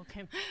just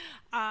joking.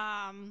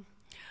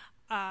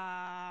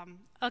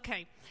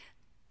 Okay.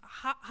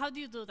 How do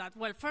you do that?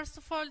 Well, first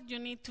of all, you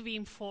need to be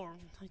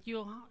informed.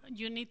 You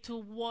need to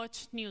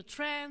watch new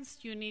trends.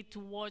 You need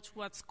to watch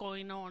what's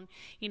going on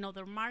in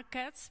other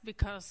markets,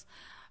 because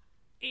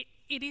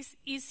it is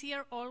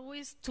easier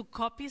always to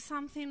copy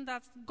something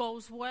that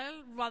goes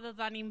well rather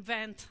than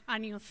invent a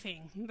new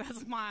thing.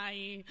 That's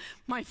my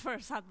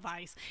first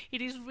advice.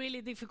 It is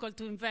really difficult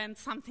to invent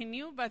something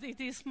new, but it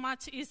is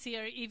much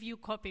easier if you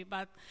copy,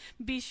 but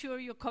be sure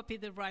you copy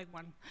the right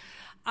one.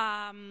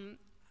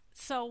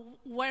 So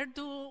where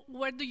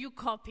do you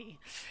copy?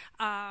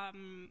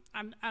 I'm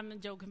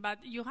joking,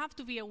 but you have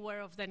to be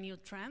aware of the new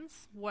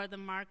trends, where the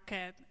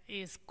market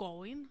is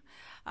going.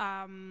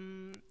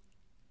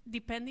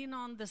 Depending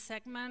on the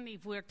segment,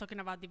 if we're talking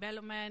about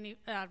development,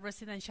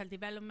 residential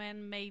development,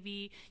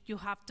 maybe you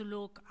have to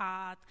look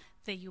at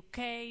the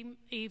UK.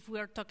 If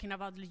we're talking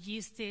about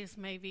logistics,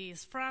 maybe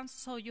it's France.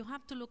 So you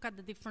have to look at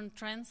the different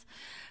trends.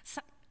 So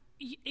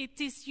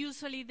it is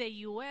usually the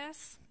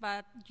US,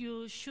 but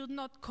you should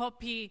not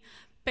copy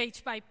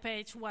page by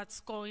page what's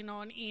going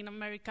on in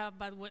America,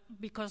 but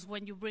because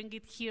when you bring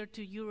it here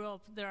to Europe,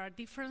 there are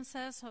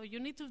differences. So you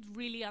need to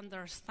really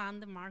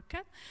understand the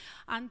market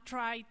and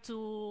try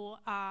to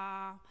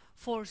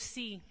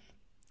foresee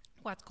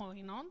what's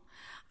going on.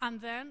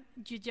 And then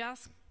you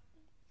just,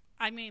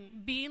 having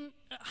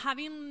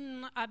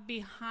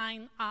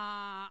behind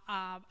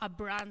a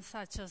brand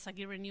such as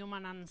Aguirre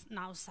Newman and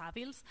now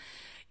Savills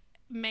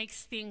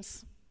makes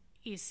things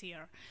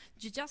easier.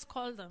 You just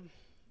call them.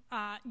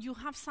 You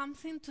have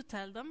something to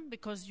tell them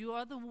because you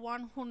are the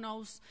one who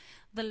knows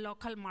the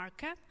local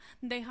market.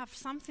 They have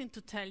something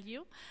to tell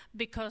you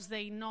because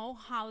they know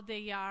how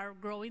they are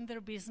growing their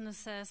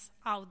businesses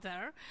out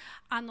there.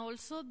 And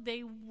also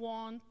they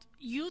want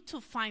you to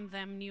find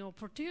them new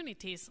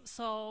opportunities.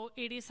 So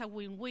it is a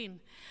win-win.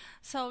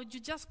 So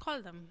you just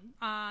call them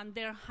and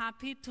they're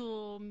happy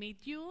to meet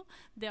you.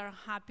 They're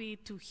happy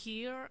to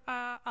hear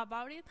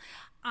about it.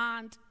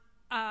 And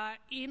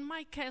in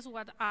my case,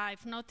 what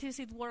I've noticed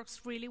it works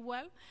really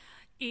well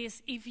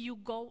is if you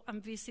go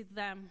and visit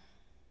them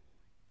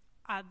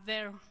at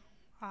their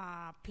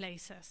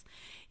places.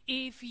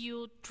 If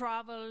you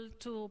travel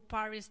to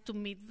Paris to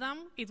meet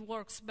them, it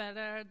works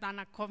better than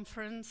a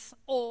conference,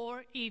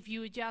 or if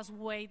you just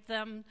wait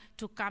them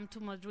to come to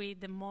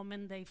Madrid the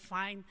moment they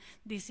find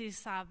this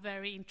is a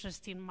very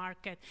interesting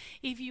market.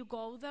 If you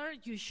go there,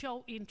 you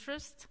show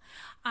interest,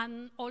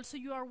 and also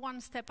you are one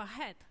step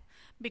ahead.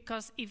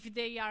 Because if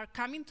they are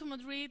coming to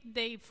Madrid,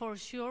 they for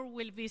sure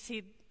will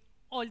visit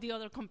all the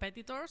other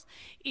competitors.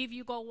 If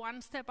you go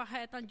one step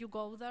ahead and you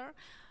go there,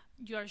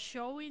 you are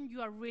showing you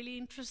are really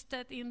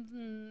interested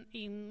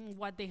in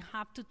what they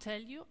have to tell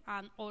you,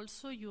 and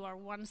also you are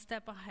one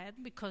step ahead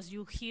because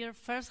you hear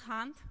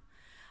firsthand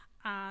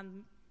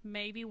and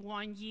maybe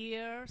 1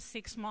 year,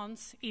 6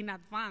 months in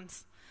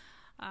advance.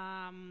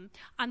 And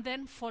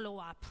then follow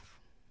up.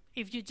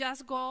 If you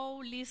just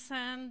go,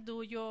 listen,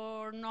 do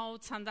your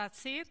notes, and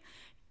that's it,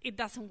 it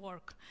doesn't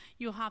work.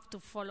 You have to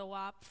follow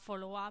up,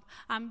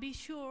 and be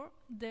sure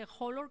the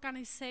whole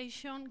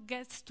organization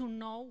gets to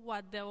know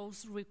what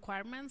those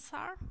requirements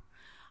are,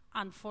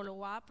 and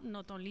follow up,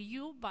 not only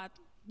you, but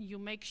you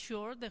make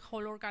sure the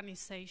whole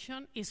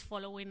organization is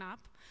following up.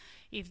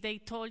 If they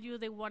told you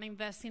they want to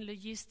invest in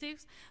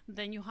logistics,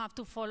 then you have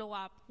to follow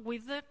up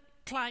with the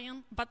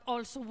client, but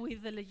also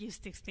with the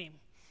logistics team.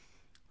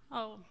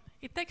 Oh,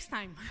 it takes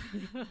time.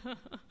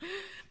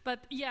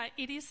 But yeah,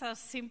 it is as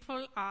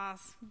simple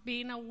as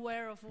being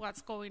aware of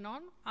what's going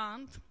on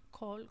and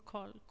call.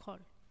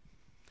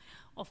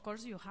 Of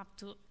course, you have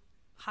to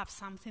have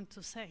something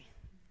to say.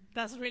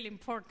 That's really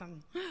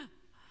important.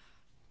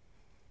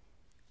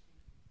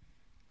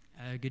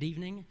 Good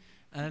evening.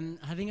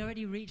 Having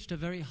already reached a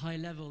very high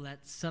level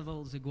at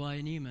Savills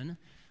Aguirre Newman,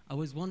 I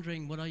was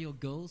wondering, what are your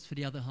goals for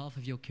the other half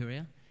of your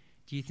career?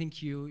 Do you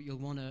think you'll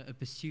want to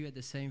pursue at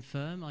the same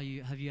firm?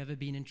 Have you ever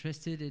been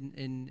interested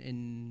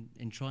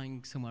in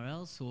trying somewhere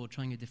else or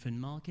trying a different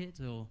market,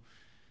 or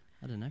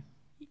I don't know?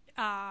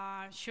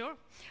 Sure.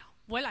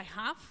 Well, I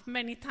have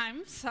many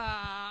times.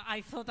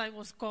 I thought I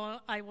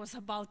was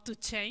about to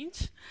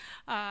change,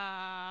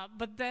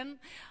 but then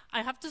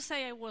I have to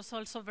say I was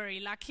also very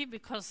lucky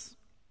because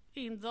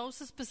in those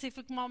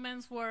specific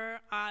moments where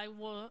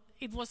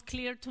it was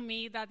clear to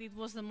me that it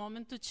was the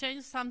moment to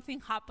change, something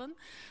happened,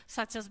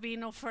 such as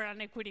being offered an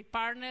equity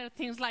partner,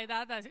 things like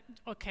that.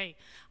 Okay,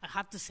 I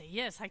have to say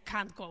yes, I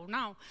can't go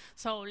now.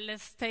 So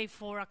let's stay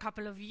for a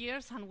couple of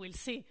years and we'll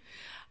see.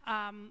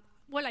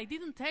 well, I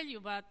didn't tell you,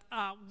 but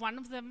one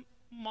of the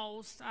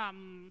most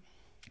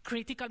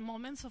critical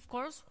moments, of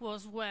course,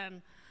 was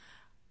when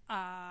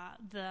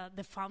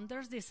the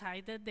founders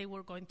decided they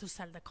were going to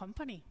sell the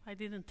company. I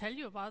didn't tell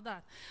you about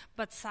that.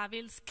 But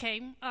Savills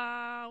came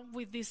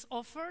with this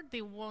offer.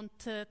 They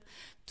wanted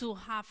to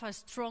have a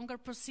stronger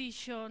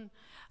position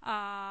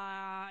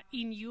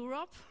in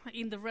Europe,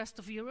 in the rest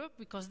of Europe,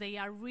 because they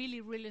are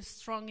really, really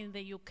strong in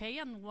the UK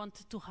and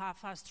wanted to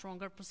have a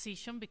stronger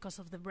position because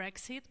of the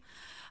Brexit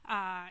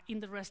in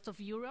the rest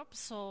of Europe.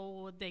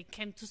 So they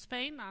came to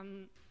Spain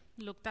and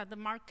looked at the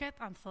market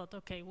and thought,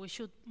 okay, we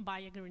should buy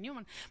Aguirre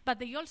Newman. But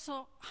they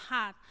also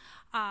had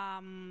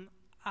an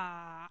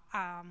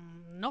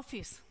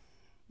office.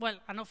 Well,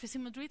 an office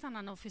in Madrid and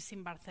an office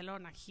in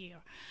Barcelona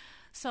here.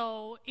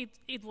 So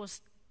it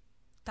was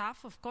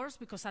tough, of course,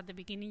 because at the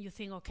beginning you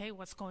think, okay,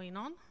 what's going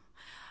on?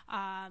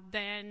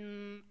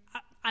 And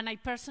I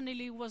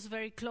personally was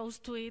very close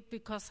to it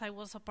because I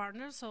was a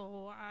partner,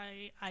 so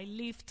I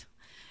lived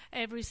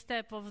every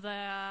step of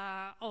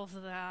the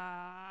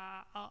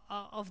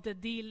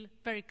deal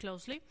very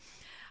closely.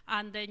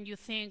 And then you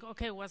think,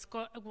 okay, what's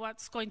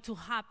going to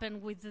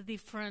happen with the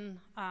different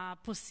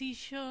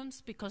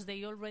positions, because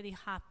they already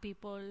have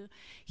people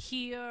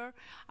here.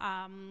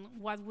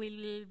 What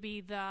will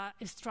be the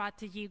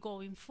strategy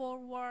going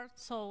forward?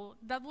 So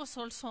that was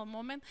also a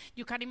moment.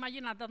 You can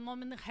imagine at that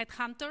moment the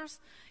headhunters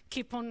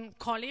keep on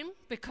calling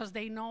because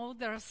they know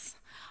there's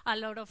a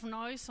lot of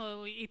noise.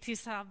 So it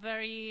is a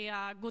very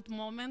good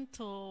moment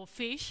to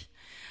fish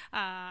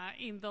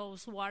in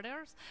those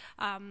waters.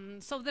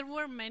 So there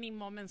were many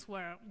moments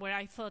where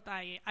I thought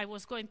I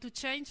was going to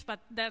change,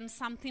 but then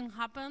something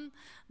happened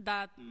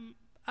that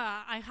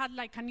I had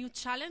like a new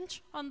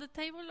challenge on the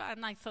table,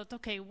 and I thought,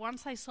 okay,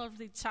 once I solve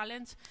the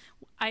challenge,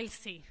 I'll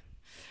see.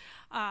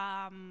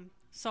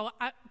 So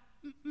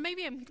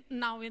maybe I'm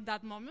now in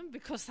that moment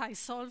because I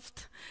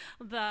solved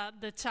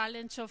the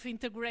challenge of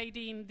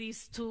integrating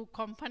these two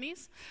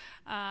companies.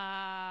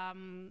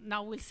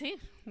 Now we'll see.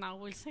 Now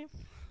we'll see.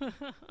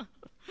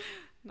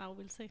 Now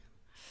we'll see.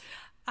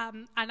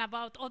 And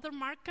about other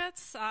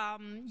markets,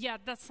 yeah,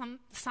 that's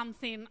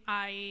something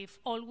I've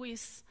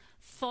always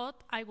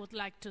thought I would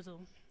like to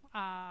do,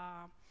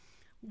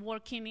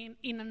 working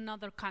in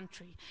another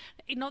country.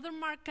 In other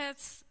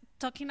markets,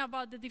 talking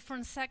about the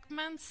different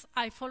segments,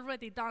 I've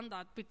already done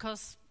that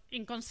because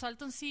in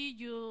consultancy,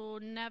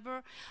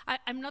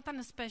 I'm not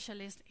a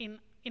specialist in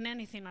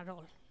anything at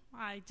all.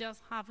 I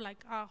just have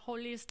like a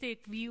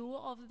holistic view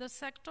of the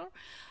sector,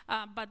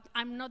 but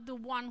I'm not the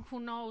one who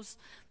knows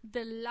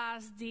the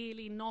last deal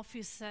in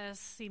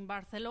offices in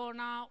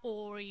Barcelona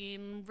or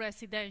in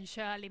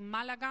residential in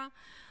Malaga.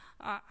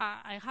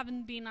 I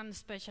haven't been a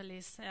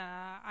specialist.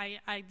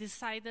 I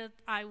decided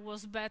I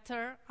was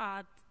better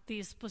at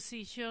this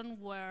position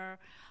where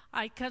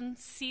I can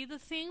see the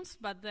things,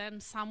 but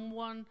then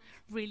someone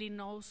really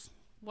knows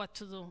what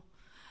to do.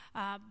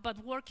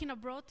 But working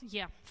abroad,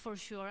 yeah, for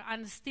sure.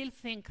 And still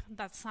think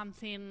that's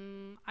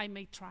something I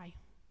may try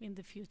in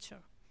the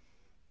future.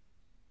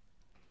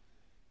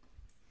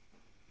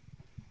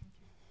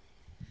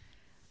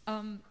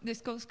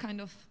 This goes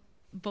kind of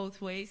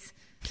both ways.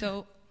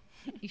 So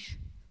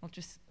I'll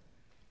just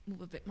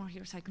move a bit more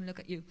here so I can look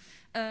at you.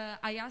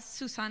 I asked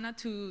Susana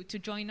to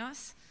join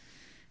us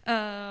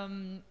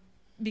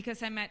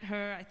because I met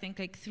her, I think,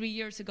 like 3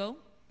 years ago.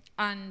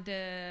 And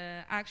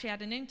I actually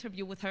had an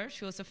interview with her.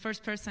 She was the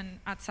first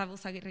person at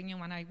Savills Aguirre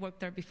Newman, I worked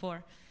there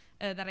before,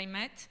 that I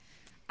met.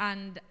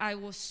 And I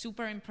was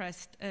super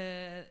impressed.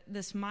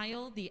 The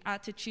smile, the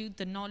attitude,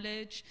 the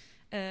knowledge,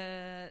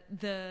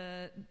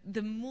 the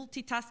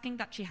multitasking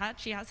that she had.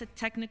 She has a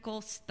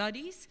technical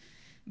studies,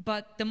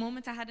 but the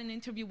moment I had an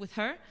interview with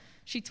her,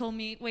 she told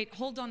me, wait,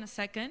 hold on a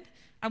second.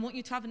 I want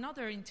you to have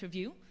another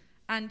interview.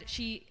 And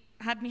she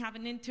had me have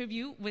an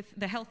interview with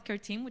the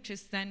healthcare team, which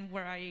is then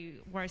where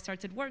I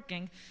started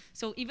working.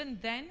 So even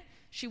then,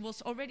 she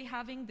was already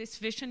having this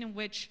vision in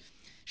which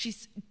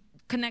she's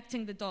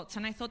connecting the dots.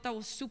 And I thought that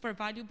was super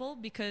valuable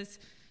because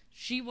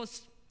she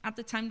was at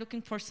the time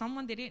looking for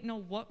someone. They didn't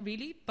know what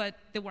really, but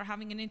they were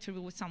having an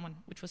interview with someone,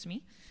 which was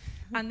me.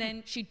 And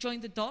then she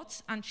joined the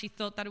dots and she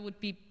thought that I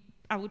would be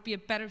a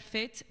better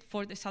fit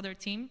for this other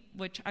team,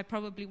 which I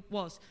probably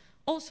was.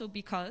 Also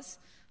because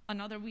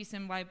another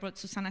reason why I brought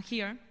Susana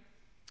here,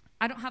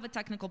 I don't have a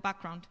technical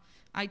background.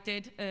 I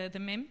did the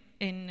MIM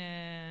in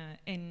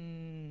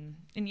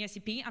the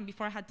SEP, and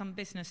before I had done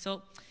business.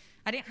 So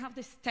I didn't have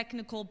this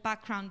technical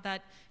background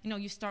that,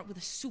 you start with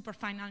a super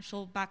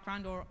financial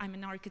background or I'm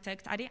an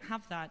architect. I didn't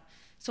have that.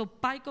 So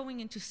by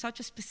going into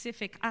such a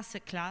specific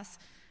asset class,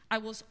 I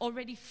was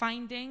already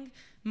finding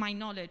my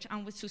knowledge.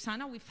 And with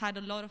Susana, we've had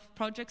a lot of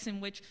projects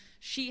in which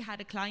she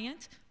had a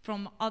client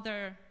from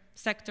other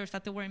sectors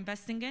that they were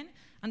investing in,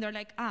 and they're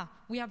like,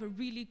 we have a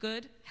really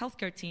good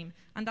healthcare team,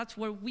 and that's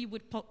where we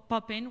would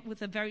pop in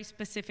with a very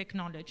specific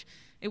knowledge.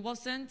 It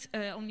wasn't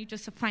only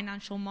just a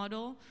financial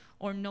model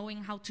or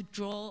knowing how to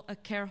draw a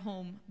care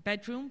home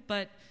bedroom,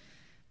 but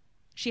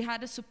she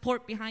had a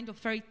support behind of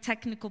very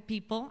technical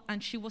people,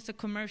 and she was a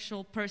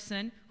commercial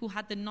person who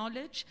had the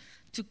knowledge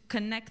to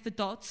connect the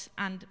dots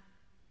and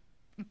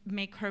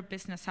make her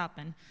business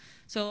happen.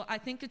 So I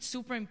think it's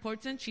super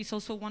important. She's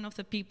also one of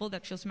the people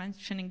that she was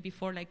mentioning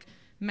before, like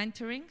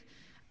mentoring.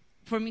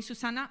 For me,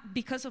 Susana,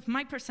 because of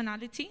my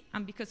personality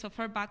and because of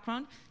her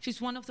background,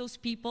 she's one of those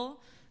people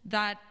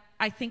that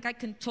I think I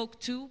can talk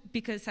to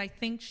because I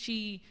think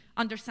she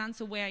understands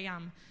the way I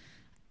am.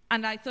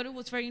 And I thought it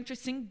was very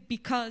interesting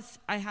because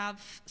I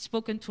have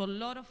spoken to a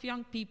lot of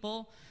young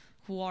people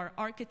who are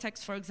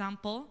architects, for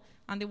example,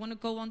 and they want to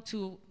go on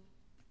to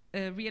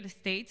real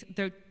estate.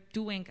 They're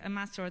doing a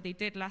master, or they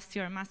did last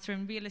year, a master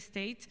in real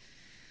estate,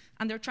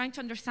 and they're trying to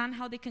understand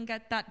how they can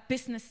get that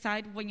business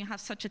side when you have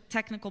such a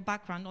technical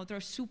background, or they're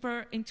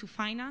super into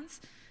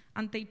finance,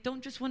 and they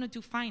don't just want to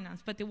do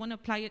finance, but they want to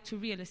apply it to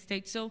real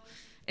estate. So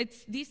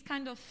it's these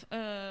kind of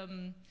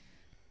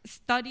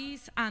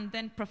studies and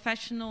then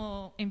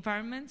professional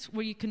environments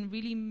where you can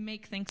really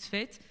make things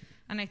fit.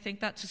 And I think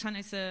that Susana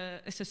is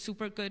a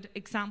super good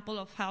example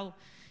of how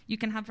you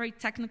can have very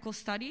technical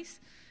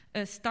studies,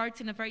 start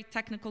in a very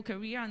technical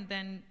career, and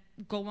then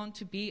go on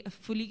to be a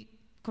fully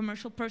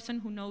commercial person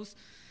who knows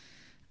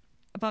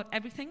about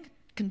everything,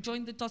 can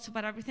join the dots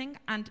about everything,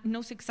 and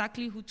knows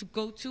exactly who to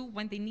go to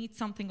when they need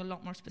something a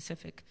lot more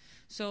specific.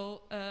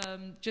 So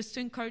just to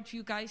encourage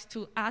you guys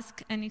to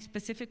ask any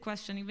specific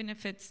question, even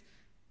if it's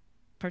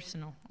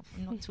personal,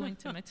 not too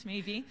intimate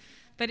maybe,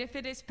 but if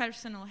it is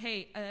personal,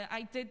 hey,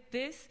 I did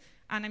this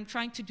and I'm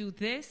trying to do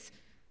this,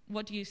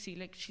 what do you see?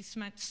 Like, she's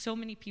met so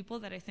many people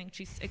that I think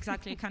she's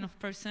exactly a kind of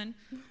person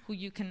who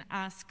you can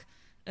ask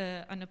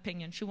an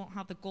opinion. She won't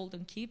have the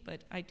golden key,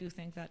 but I do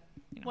think that,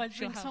 you know, well,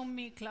 drinks on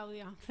me,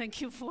 Claudia.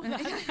 Thank you for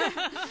that.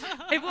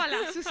 Et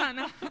voilà,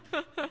 Susana.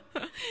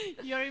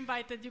 You're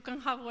invited. You can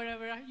have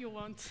whatever you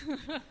want.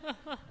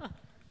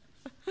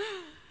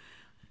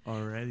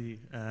 Alrighty.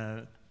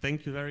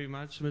 Thank you very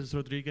much, Mrs.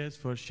 Rodriguez,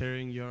 for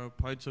sharing your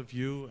points of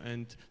view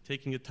and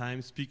taking the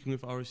time speaking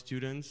with our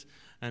students.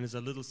 And as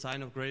a little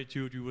sign of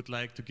gratitude, we would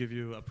like to give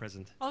you a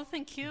present. Oh,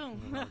 thank you.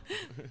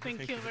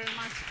 Thank you very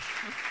much.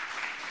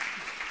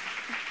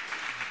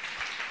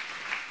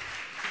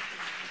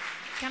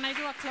 Can I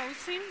do a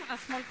closing, a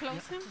small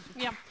closing?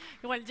 Yeah.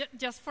 Well,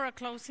 just for a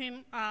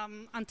closing,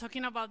 and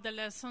talking about the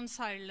lessons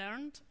I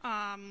learned,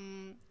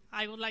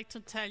 I would like to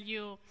tell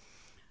you,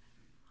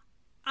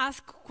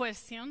 ask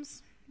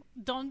questions.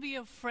 Don't be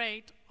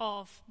afraid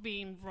of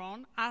being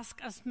wrong.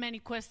 Ask as many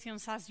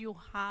questions as you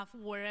have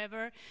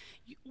wherever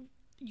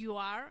you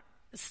are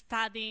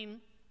studying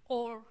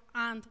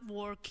and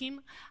working.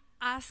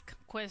 Ask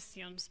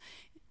questions.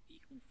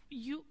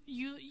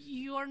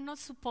 You are not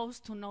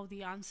supposed to know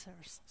the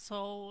answers,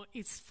 so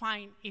it's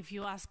fine if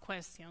you ask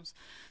questions.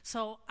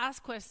 So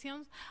ask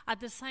questions. At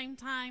the same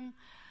time,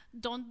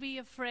 don't be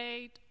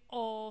afraid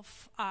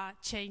of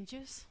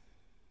changes.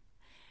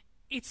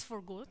 It's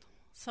for good.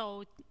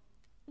 So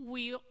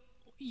we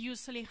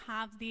usually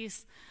have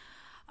this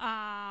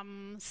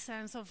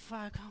sense of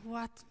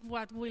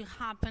what will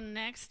happen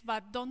next,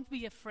 but don't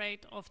be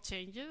afraid of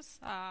changes.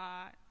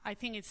 I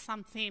think it's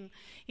something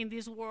in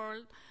this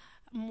world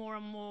more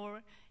and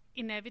more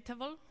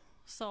inevitable,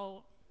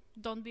 so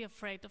don't be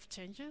afraid of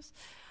changes.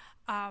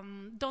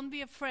 Don't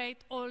be afraid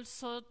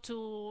also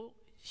to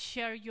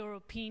share your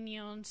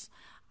opinions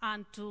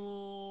and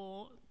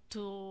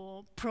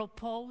to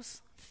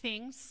propose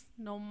things,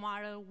 no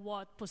matter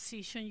what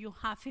position you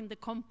have in the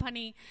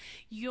company.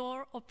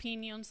 Your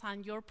opinions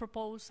and your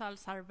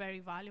proposals are very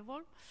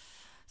valuable.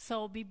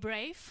 So be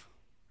brave,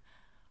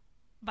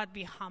 but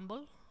be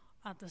humble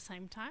at the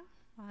same time.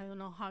 I don't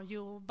know how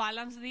you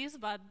balance this,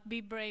 but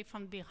be brave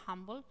and be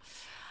humble.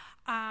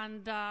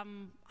 And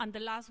the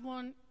last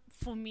one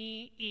for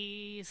me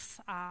is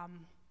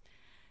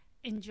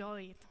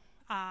enjoy it.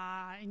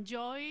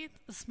 Enjoy it,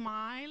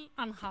 smile,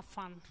 and have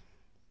fun,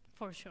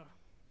 for sure.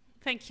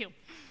 Thank you.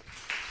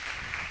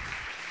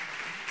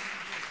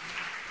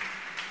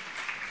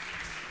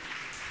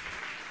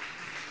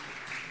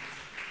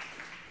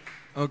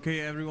 Okay,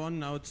 everyone,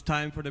 now it's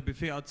time for the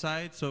buffet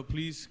outside. So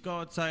please go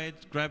outside,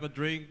 grab a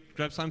drink,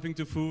 grab something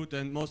to food,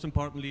 and most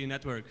importantly,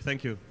 network.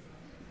 Thank you.